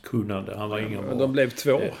taktiskt kunnande. Han var ingen bra. De blev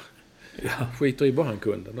 2. Skiter i vad han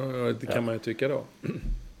kunde. Det kan man ju tycka då.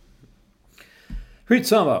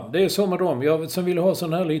 Skitsamma, det är som med dem. Jag som ville ha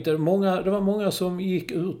sån här lite... det var många som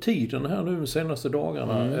gick ur tiden här nu de senaste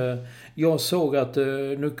dagarna. Jag såg att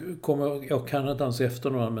nu kommer... Jag kan inte ens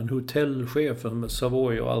efternamn, men hotellchefen med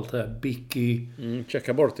Savoy och allt det här. Bicky...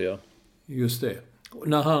 Checka bort det, ja. Just det.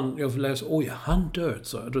 När jag läste, han död,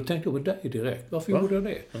 så då tänkte jag på dig direkt. Varför gjorde jag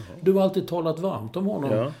det? Du har alltid talat varmt om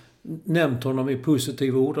honom. Ja. Nämnt honom i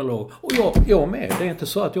positiva ordalag. Och jag med. Det är inte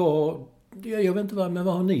så att jag vet inte vad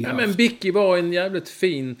har ni haft? Men Bicky var en jävligt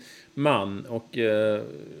fin man och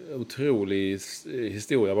otrolig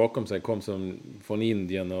historia bakom sig. Kom från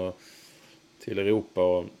Indien och till Europa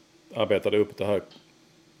och arbetade upp det här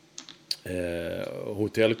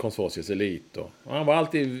hotellkonsortiets elit. Och han var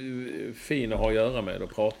alltid fin att ha att göra med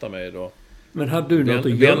och prata med. Och men hade du något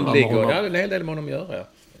att göra med honom? Jag hade en hel del med honom att göra.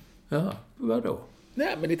 Ja, vadå?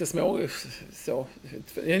 Nej, men lite små så.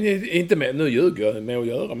 Inte med, nu ljuger jag med att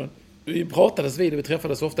göra, men vi pratades vid, vi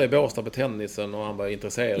träffades ofta i Båstad på tennisen och han var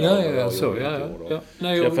intresserad.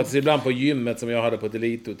 Träffades ibland på gymmet som jag hade på ett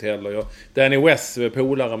elithotell och Danny West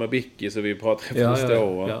polare med Bicky, så vi träffades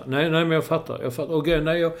då. Ja. Nej, men jag fattar. Och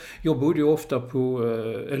jag bodde ju ofta på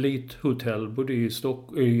elithotell både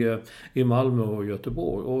i Malmö och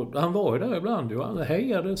Göteborg, och han var ju där ibland och han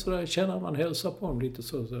hejade så där, känner man, hälsar på honom lite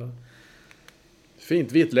så.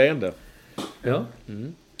 Fint vitt leende. Ja.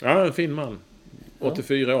 Ja, en fin man.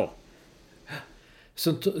 84 år.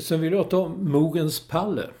 Sen vill jag ta Mogens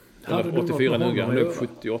Palle. Han är 84 nu, han är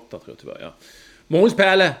 78 tror jag tyvärr, ja. Mogens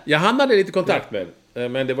Palle, jag hade lite kontakt med.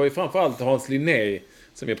 Men det var ju framförallt Hans Linné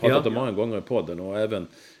som vi pratat om många gånger i podden, och även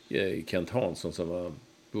Kent Hansson som var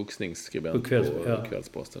boxningsskribent på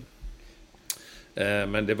Kvällsposten.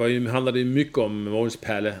 Men det handlade ju mycket om Mogens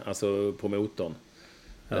Palle, alltså på motorn.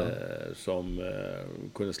 Som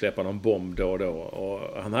kunde släppa någon bomb då och då.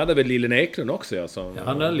 Och han hade väl Lillen Eklund också.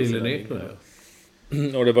 Han hade Lillen Eklund,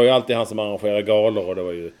 Och det var ju alltid han som arrangerade galor. Och det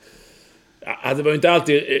var ju... Ja, det var ju inte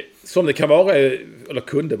alltid... Som det kan vara, eller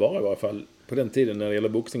kunde vara i varje fall, på den tiden när det gäller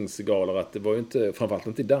boxningsgalor, att det var ju inte... Framförallt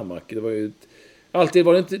inte i Danmark. Det var ju... Alltid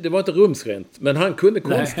var det inte rumsrent. Men han kunde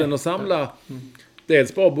konsten att samla...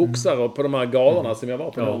 Dels bra boxare på de här galorna som jag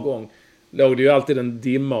var på någon gång. Låg det ju alltid en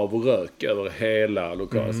dimma av rök över hela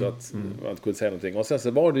lokalen så att man inte kunde säga någonting. Och sen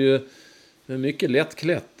så var det ju mycket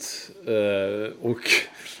lättklätt och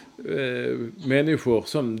människor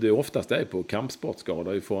som det oftast är på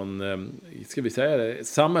kampsportsgalor ifrån, ska vi säga det,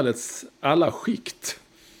 samhällets alla skikt.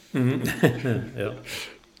 Ja.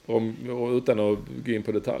 Och utan att gå in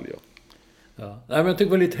på detaljer. Ja. Nej, men jag tycker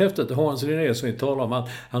det var lite häftigt. Hans Linné som vi talade om,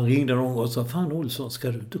 han ringde någon gång och sa: fan Olsson, ska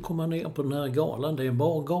du inte komma ner på den här galan? Det är en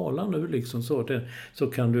bra gala nu liksom. Så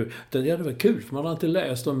kan du... Det var kul, för man har inte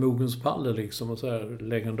läst om Mogens Palle liksom, och så här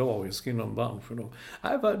legendarisk inom branschen.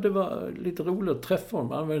 Nej, det var lite roligt att träffa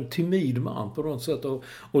honom. Han var en timid man på något sätt.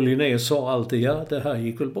 Och Linné sa alltid: ja, det här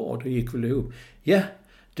gick väl bra, det gick väl ihop. Ja,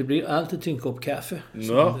 det blir alltid en kopp kaffe.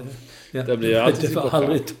 Det blir alltid det var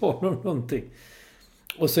aldrig tal om någonting.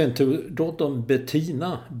 Och sen tog dottern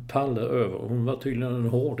Bettina Palle över. Hon var tydligen en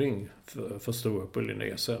hårding, förstår jag på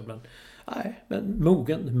Linné sen. Men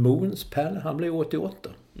Mogens Palle, han blev 88.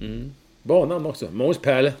 Bra namn också, Mogens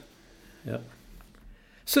Palle. Ja.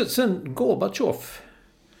 Sen Gorbatjov,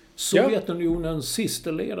 Sovjetunionens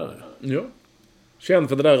sista ledare. Ja. Känd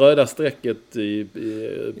för det där röda strecket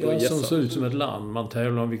på som ser ut som ett land. Man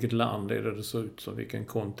tävlar om vilket land är det ser ut som, vilken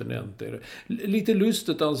kontinent är det. Lite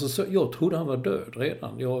lustigt alltså. Jag trodde han var död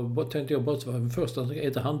redan. Jag tänkte först att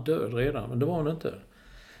är han död redan? Men det var han inte.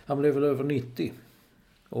 Han blev väl över 90.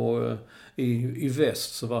 Och i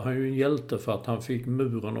väst så var han ju en hjälte för att han fick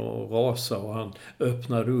muren att rasa och han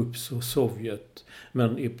öppnade upp Sovjet.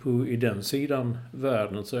 Men i den sidan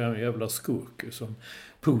världen så är han en jävla skurk som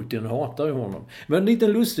Putin hatar ju honom. Men en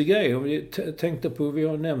liten lustig grej, om vi tänkte på, vi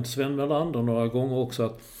har nämnt Sven Melander några gånger också,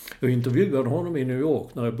 att jag intervjuade honom i New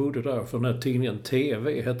York när jag bodde där för den här tidningen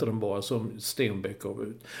TV, hette den bara, som Stenbeck gav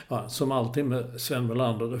ut. Ja, som alltid med Sven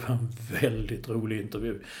Melander, det var en väldigt rolig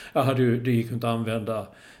intervju. Det gick inte att använda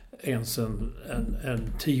ens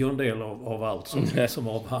en tiondel av allt som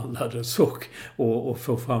avhandlades och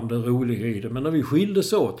få fram det roliga i det. Men när vi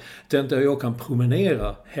skildes åt tänkte jag kan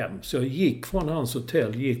promenera hem. Så jag gick från hans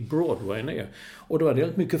hotell, gick Broadway ner. Och det var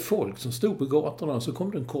väldigt mycket folk som stod på gatorna. Så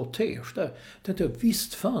kom det en kortege där. Tänkte jag,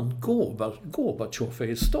 visst fan, Gorbatjov är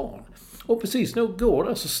i stan. Och precis när jag går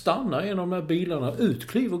där så stannar en av de här bilarna,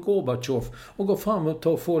 utkliver Gorbatjov och går fram och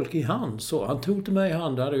tar folk i hand. Så han tog inte mig i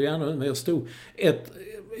hand, det hade jag gärna, men jag stod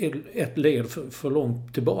ett led för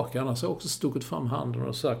långt tillbaka. Annars har jag också stuckit fram handen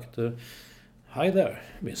och sagt: Hi there,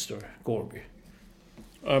 Mr. Gorby.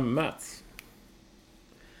 I'm Mats.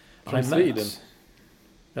 Från Sweden.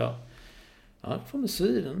 Ja, från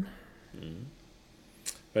Sweden.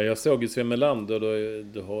 Men jag såg ju Sven Melander,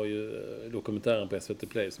 du har ju dokumentären på SVT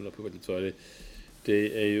Play som du har provat lite så.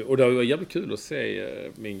 Det är ju, och det var jävligt kul att se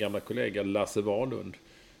min gamla kollega Lasse Wahlund.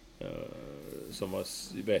 Som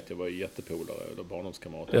var jättepolare eller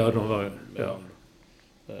barndomskamrater. Ja, de var ja.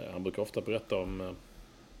 Han brukar ofta berätta om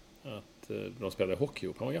att de spelade hockey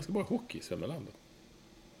ihop. Han var ganska bra hockey, Sven Melander.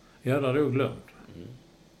 Ja, det hade jag glömt.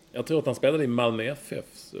 Jag tror att han spelade i Malmö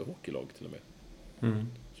FFs hockeylag till och med.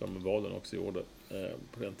 Som Valen också gjorde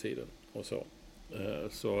på den tiden. Och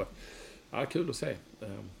så ja, kul att se.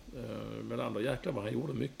 Melander, jäklar vad han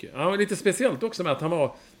gjorde mycket. Han var lite speciellt också med att han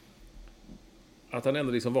var att han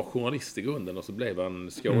ändå liksom var journalist i grunden och så blev han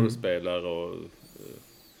skådespelare och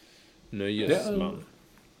nöjesman.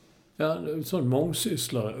 Ja, sån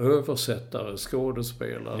mångsysslare, översättare,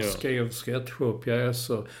 skådespelare, skrev sketcher,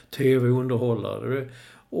 pjäser, tv-underhållare.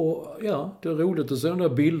 Och ja, det är roligt att se de där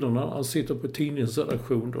bilderna. Han sitter på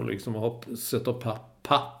tidningsredaktion och liksom sätter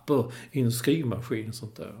papper i en skrivmaskin och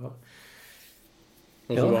sånt där. Ja.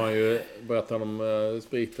 Och så var han ju, berättade om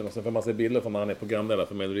spriten och sen får man se bilder från när han är programledare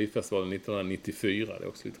för Melodifestivalen 1994. Det är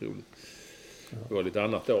också lite roligt. Det var lite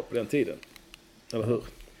annat då på den tiden. Eller hur?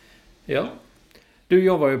 Ja. Du,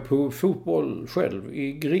 jag var ju på fotboll själv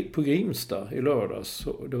på Grimsta i lördags.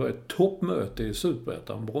 Det var ett toppmöte i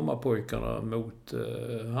Superettan. Brommapojkarna mot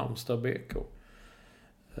Halmstad BK.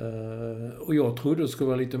 Och jag trodde det skulle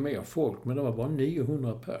vara lite mer folk, men det var bara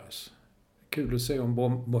 900 pers. Kul att se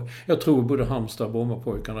om jag tror både Halmstad och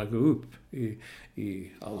Brommapojkarna går upp i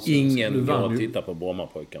ingen går att titta på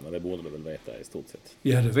Brommapojkarna, det borde du väl veta i stort sett.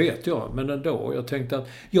 Ja, det vet jag, men ändå. Jag tänkte att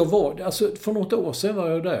för något år sedan var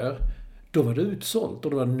jag där. Då var det utsålt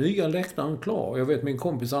och det var nya läktaren klar. Jag vet min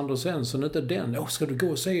kompis Anders Svensson, inte den. Ska du gå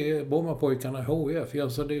och se Brommapojkarna HF?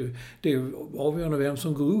 Alltså det är avgörande vem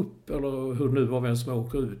som går upp eller hur nu var vem som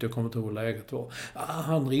åker ut. Jag kommer inte ihåg hur läget var.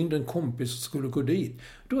 Han ringde en kompis och skulle gå dit.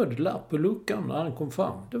 Då hade det lapp på luckan när han kom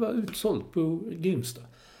fram. Det var utsålt på Grimsta.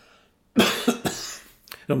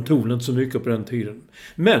 De tog inte så mycket på den tiden.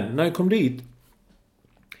 Men när jag kom dit,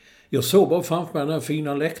 jag såg bara framför mig den här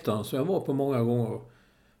fina läktaren som jag var på många gånger.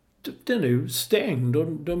 Den är ju stängd och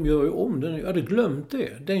de gör ju om den. Jag hade glömt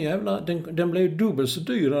det. Den blev dubbelt så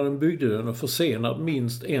dyr när den byggde den och försenad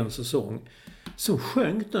minst en säsong. Så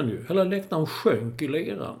sjönk den ju. Hela läktaren sjönk i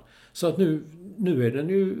leran. Så att nu är den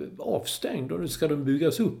ju avstängd och nu ska den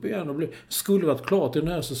byggas upp igen. Och skulle varit klart i den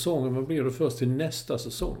här säsongen, men blir det först till nästa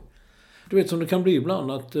säsong. Du vet som det kan bli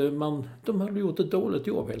ibland att de hade gjort ett dåligt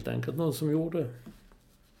jobb helt enkelt. Någon som gjorde.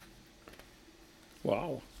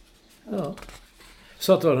 Wow. Ja.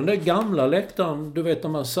 Så att det var den där gamla läktaren, du vet när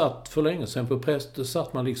man satt för länge sedan på präst,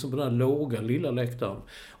 satt man liksom på den här låga lilla läktaren.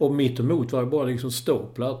 Och mitt emot var det bara liksom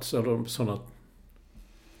ståplats eller sådana.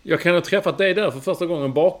 Jag kan ha träffat dig där för första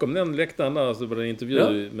gången bakom den läktaren där, så var det en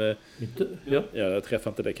intervju med... Ja, jag träffade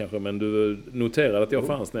inte det kanske, men du noterade att jag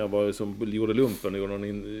fanns när jag var som gjorde lumpen och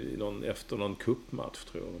gjorde efter någon cupmatch,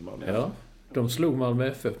 tror jag. Ja, de slog Malmö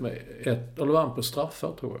FF med eller vann på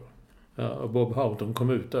straffar, tror jag. Ja, och Bob Houghton kom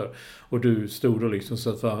ut där. Och du stod och liksom så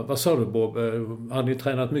att, vad sa du Bob? Hade ni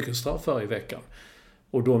tränat mycket straffar i veckan?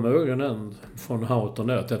 Och då med ögonen från Houghton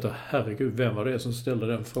där, att herregud, vem var det som ställde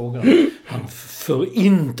den frågan? Han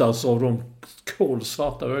förintas av de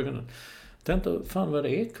kolsvarta ögonen. Jag tänkte, fan vad det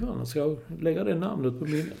är Ekvall? Ska jag lägga det namnet på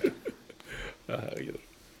minnet? Ja, herregud.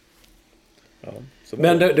 Ja,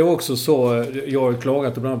 men det är också så, jag har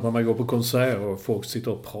klagat ibland på när man går på konserter och folk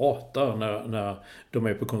sitter och pratar när de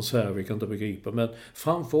är på konsert, vi kan inte begripa. Men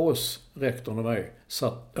framför oss, rektorn och mig,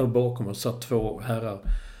 bakom oss satt två herrar.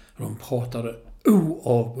 De pratade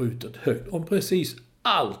oavbrutet högt om precis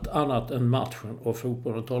allt annat än matchen och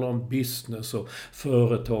fotbollen. De talade om business och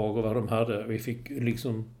företag och vad de hade. Vi fick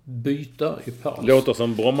liksom byta i paus. Låter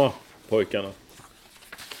som Brommapojkarna.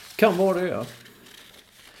 Kan vara det, ja.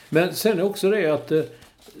 Men sen är också det att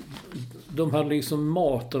de hade liksom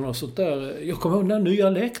maten och sånt där. Jag kommer ihåg den här nya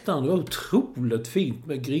läktaren. Det var otroligt fint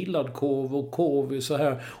med grillad korv och korv så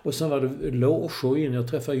här. Och sen var det loger in. Jag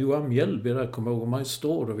träffade Johan Mjällby där, kommer ihåg. Maj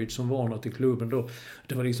Stordovich som var något i klubben då.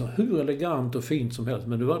 Det var liksom hur elegant och fint som helst.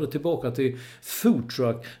 Men nu var det tillbaka till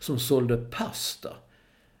foodtruck som sålde pasta.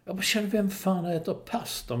 Jag bara kände, vem fan äter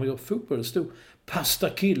pasta? Men jag fotboll, det stod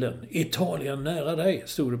Pastakillen, Italien nära dig,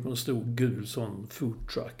 stod det på en stor gul sån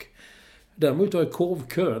foodtruck. Däremot var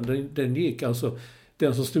korvkön, den gick alltså,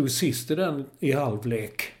 den som stod sist i den i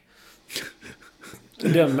halvlek.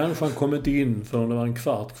 Den människan kom inte in förrän det var en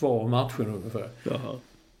kvart kvar av matchen ungefär. Jaha.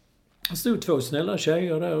 Det stod två snälla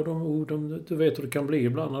tjejer där och du vet hur det kan bli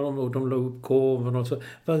ibland när de la upp korven och så.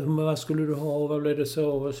 Vad skulle du ha? Vad blev det så?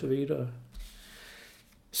 Och så vidare.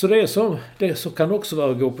 Så det kan också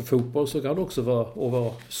vara att gå på fotboll, så kan det också vara att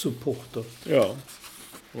vara supporter. Ja,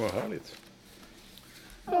 vad härligt.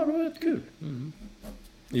 Ja, det var rätt kul. Mm.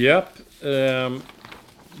 Japp.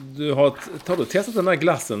 Har du testat den här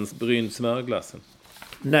glassen, brynd smörglassen?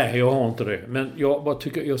 Nej, jag har inte det. Men jag bara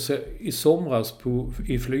tycker, jag ser i somras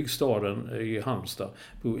i flygstaden i Halmstad,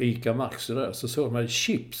 på Ica Maxi där, så såg man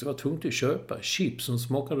chips. Jag var tvungen att köpa chips som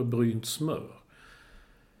smakade brynt smör.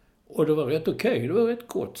 Och det var rätt okej, det var rätt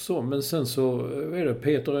gott så. Men sen så är det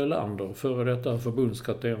Peter Elander, före detta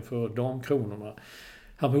förbundskapten för Damkronorna.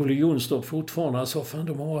 Han bodde i Jonstorp fortfarande. Han sa, fan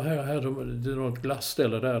de har här det är något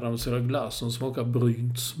glassställe där de säljer glass som smakar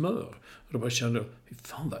brynt smör. Och då bara kände jag,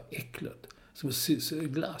 fan vad äckligt.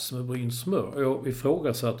 glass med brynt smör. Jag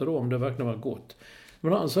ifrågasatte då om det verkligen var gott.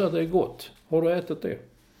 Men han säger att det är gott. Har du ätit det?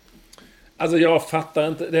 Alltså jag fattar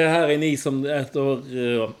inte. Det här är ni som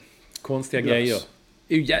äter konstiga grejer.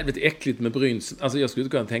 Det är ju jävligt äckligt med brynt. Alltså jag skulle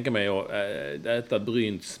inte kunna tänka mig att äta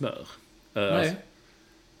brynt smör. Nej.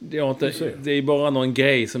 Alltså, det är bara någon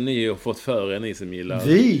grej som ni har fått för er, ni som gillar.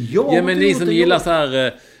 Ja, men ni som gillar så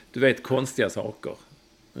här, du vet, konstiga saker.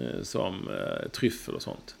 Som tryffel och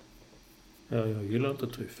sånt. Ja, jag gillar inte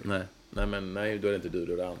tryffel. Nej, då är det inte du,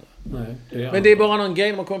 då är det andra. Nej, men det är bara någon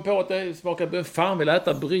grej man kommer på att det smakar... Fan vill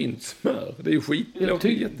äta brynt smör? Det är ju skit.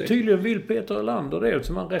 Tydligen vill Peter Olander det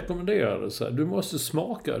som han rekommenderade. Så här. Du måste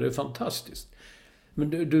smaka, det är fantastiskt. Men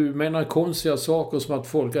du menar konstiga saker som att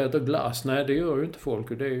folk äter glass? Nej, det gör ju inte folk.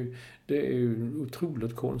 Det är ju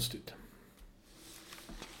otroligt konstigt.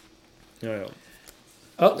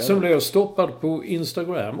 Ja, sen blev jag stoppad på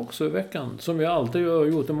Instagram också i veckan. Som jag alltid har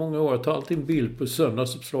gjort i många år. Jag tar alltid en bild på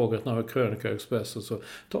söndagsuppslaget när jag har Krönika Expressen. Så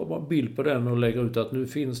tar man en bild på den och lägger ut att nu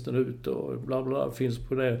finns den ute och bla bla. Finns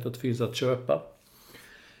på nätet, finns att köpa.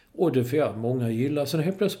 Och det får många gillar. Sen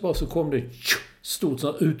helt plötsligt bara så kom det stort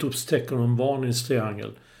sånt utropstecken och en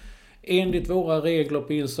varningstriangel. Enligt våra regler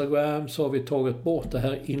på Instagram så har vi tagit bort det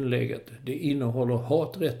här inlägget. Det innehåller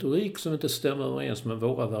hatretorik som inte stämmer överens med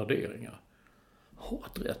våra värderingar.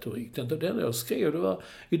 Hatretorik, det är inte det jag skrev. Det var,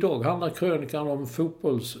 idag handlar krönikan om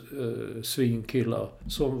fotbollssvinkillar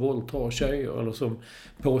som våldtar tjejer eller som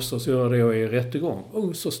påstås göra det och är i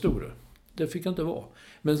rättegång. Så stod det. Det fick inte vara.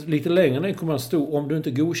 Men lite längre ner kommer att stå, om du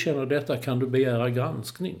inte godkänner detta kan du begära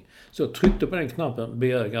granskning. Så jag tryckte på den knappen,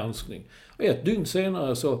 begära granskning. Och ett dygn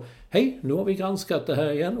senare så, hej, nu har vi granskat det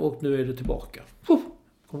här igen och nu är det tillbaka.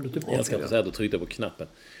 Kom det tillbaka. Jag ska inte säga att du tryckte på knappen.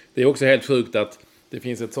 Det är också helt sjukt att det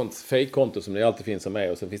finns ett sånt fake-konto som det alltid finns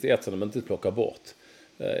med och så finns det ett som de inte plockar bort.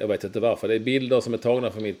 Jag vet inte varför. Det är bilder som är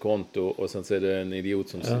tagna från mitt konto och sen så är det en idiot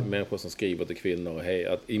som människor som skriver till kvinnor och hej,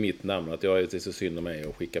 att, i mitt namn att jag är så synd om mig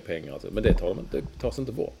och skickar pengar. Alltså. Men det tas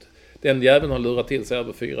inte bort. Den jäveln har lurat till sig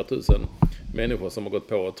över 4 000 människor som har gått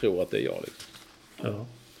på och tror att det är jag. Liksom.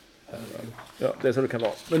 Ja, det är så det kan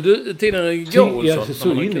vara. Men du, tiden går. Jag är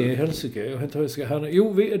så inne i helsike. Jag vet inte vad jag ska höra.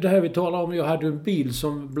 Jo, det här vi talar om. Jag hade en bil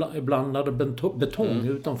som blandade betong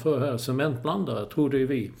utanför här. Cementblandare, tror det är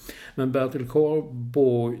vi. Men Bertil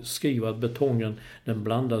Karlborg skriver att betongen, den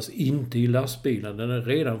blandas inte i lastbilen. Den är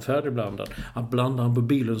redan färdigblandad. Att blanda den på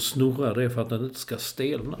bilen snurrar, det är för att den inte ska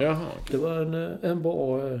stelna. Jaha. Det var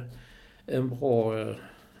en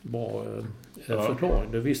bra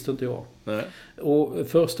förklaring. Det visste inte jag. Nej. Och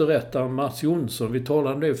första rättaren Mats Jonsson, vi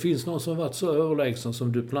talade om det. Finns någon som varit så överlägsen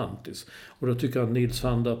som Duplantis? Och då tycker jag att Nils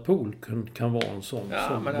van der Poel kan vara en sån.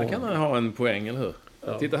 Ja, men där kan man ha en poäng, eller hur?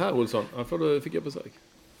 Ja. Titta här, Olsson. Fick jag besök.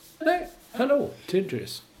 Nej, hallå,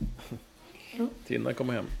 Tidris. Tinna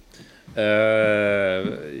kommer hem.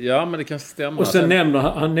 Ja, men det kan stämma. Och sen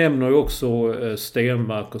nämner ju också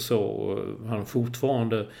Stenmark och så. Och han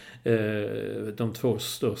fortfarande de 2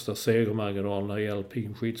 största segermarginalerna i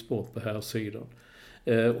alpin skidsport på här sidan.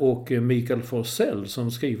 Och Mikael Forsell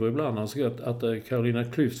som skriver ibland att Carolina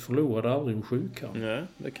Klüft förlorade aldrig en sjukamp. Nej,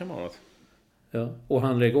 det kan vara något. Ja, och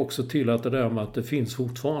han lägger också till att det där med att det finns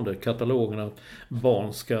fortfarande katalogen att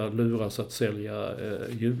barn ska luras att sälja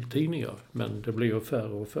jultidningar. Men det blir ju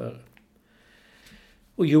färre och färre.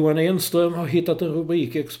 Och Johan Enström har hittat en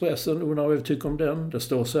rubrik i Expressen. Undrar vad vi tycker om den. Det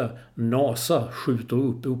står så här: NASA skjuter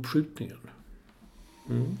upp uppskjutningen.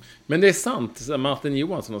 Men det är sant. Martin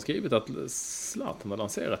Johansson har skrivit att Zlatan har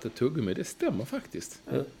lanserat ett tuggummi. Det stämmer faktiskt.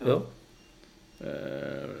 Ja.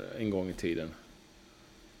 En gång i tiden.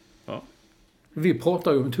 Ja. Vi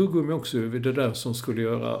pratar ju om tuggummi också. Det där som skulle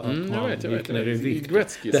göra att man gick ner i vikt.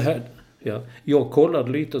 Det här, ja. Jag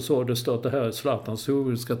kollade lite så. Det står att det här är Zlatans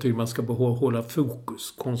huvudstaty. Man ska behålla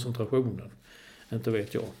fokus, koncentrationen. Inte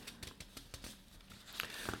vet jag.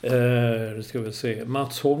 Det ska vi se.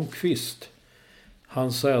 Mats Holmqvist.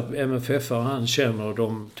 Han säger att MFF han känner och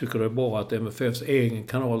de tycker det är bra att MFFs egen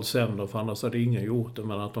kanal sänder, för annars hade ingen gjort det,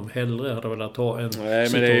 men att de hellre hade velat ha en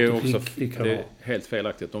men det är ju också det är helt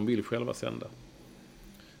felaktigt. De vill själva sända.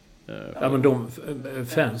 Ja, men de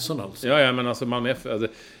fansen alltså. Ja, men alltså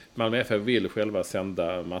Malmö FF vill själva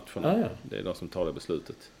sända matcherna. Ja. Det är de som tar det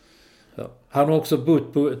beslutet. Ja. Han har också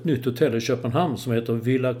bott på ett nytt hotell i Köpenhamn som heter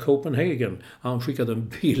Villa Copenhagen. Han skickade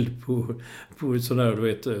en bild på ett sån där, du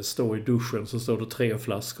vet, står i duschen så står det 3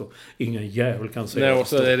 flaskor. Ingen jävel kan se. Nej, och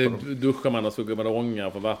så är det, duschar man och så går man ångar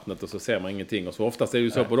på vattnet och så ser man ingenting. Och så oftast är det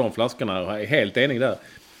ju så på de flaskorna, jag är helt enig där.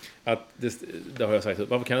 Att det har jag sagt,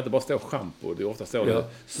 varför kan det inte bara stå shampoo? Det är ofta står det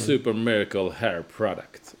Super Miracle Hair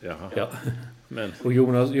Product. Jaha. Ja. Men... Och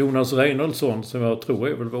Jonas Reinholdsson, som jag tror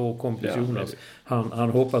är väl vår kompis Jonas, han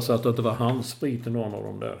hoppas att det inte var hans sprit i någon av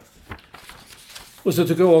dem där. Och så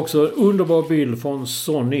tycker jag också underbar bild från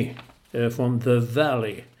Sonny från The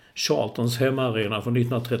Valley, Charltons hemmaarena från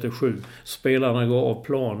 1937. Spelarna går av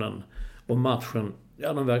planen och matchen,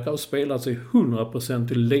 de verkar ha spelat sig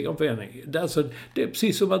 100% i levervändning. Det är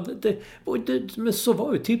precis som att men så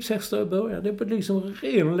var ju Tips Extra i början. Det är liksom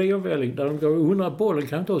ren levervändning där de går under bollen,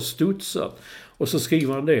 kan inte ha studsat. Och så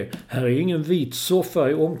skriver han det. Här är ingen vit soffa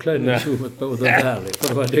i omklädningsrummet på The Valley. För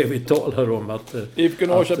det var det vi talade om. Att IFK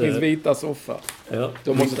Norrköpings vita soffa. Ja,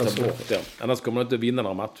 de måste ta bort den. Annars kommer de inte vinna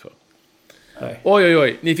några matcher. Nej.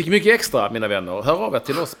 Oj. Ni fick mycket extra, mina vänner. Hör av er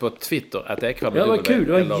till oss på Twitter. Ja, det var kul.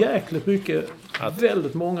 Det var jäkligt mycket.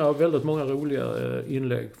 Väldigt många roliga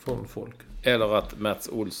inlägg från folk. Eller att Mats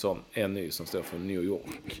Olsson är ny som står för New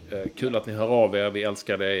York. Kul att ni hör av er. Vi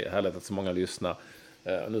älskar det. Härligt att så många lyssnar.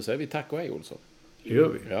 Nu säger vi tack och hej, Olsson. Det gör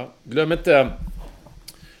vi. Ja. Glöm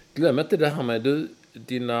inte det här med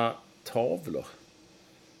dina tavlor.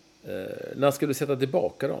 När ska du sätta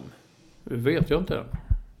tillbaka dem? Det vet jag inte än.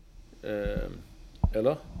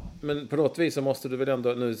 Eller? Men på något vis så måste du väl ändå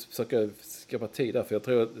nu försöka skapa tid där. För jag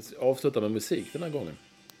tror att avsluta med musik den här gången.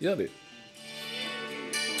 Gör vi.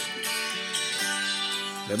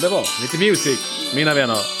 Det blir bra. Lite music, mina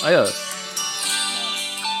vänner. Adjö.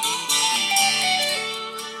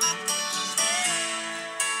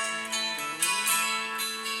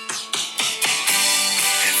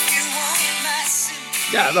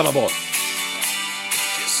 Jävlar vad bra.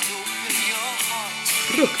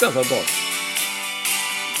 Fruktansvärt bra.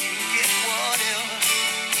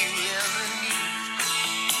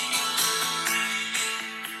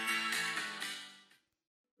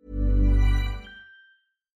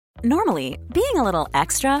 Normally, being a little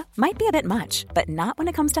extra might be a bit much, but not when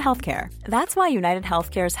it comes to healthcare. That's why United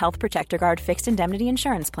Healthcare's Health Protector Guard fixed indemnity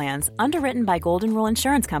insurance plans, underwritten by Golden Rule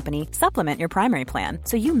Insurance Company, supplement your primary plan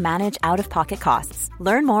so you manage out-of-pocket costs.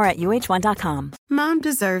 Learn more at uh1.com. Mom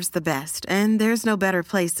deserves the best, and there's no better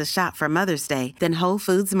place to shop for Mother's Day than Whole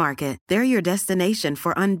Foods Market. They're your destination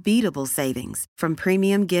for unbeatable savings, from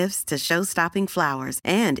premium gifts to show-stopping flowers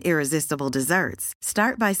and irresistible desserts.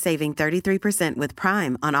 Start by saving 33% with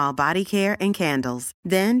Prime on all body care and candles.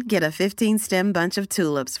 Then get a 15-stem bunch of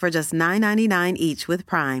tulips for just $9.99 each with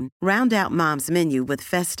Prime. Round out Mom's menu with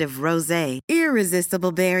festive rosé,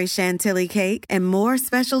 irresistible berry chantilly cake, and more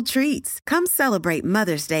special treats. Come celebrate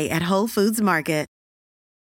Mother's Day at Whole Foods Market.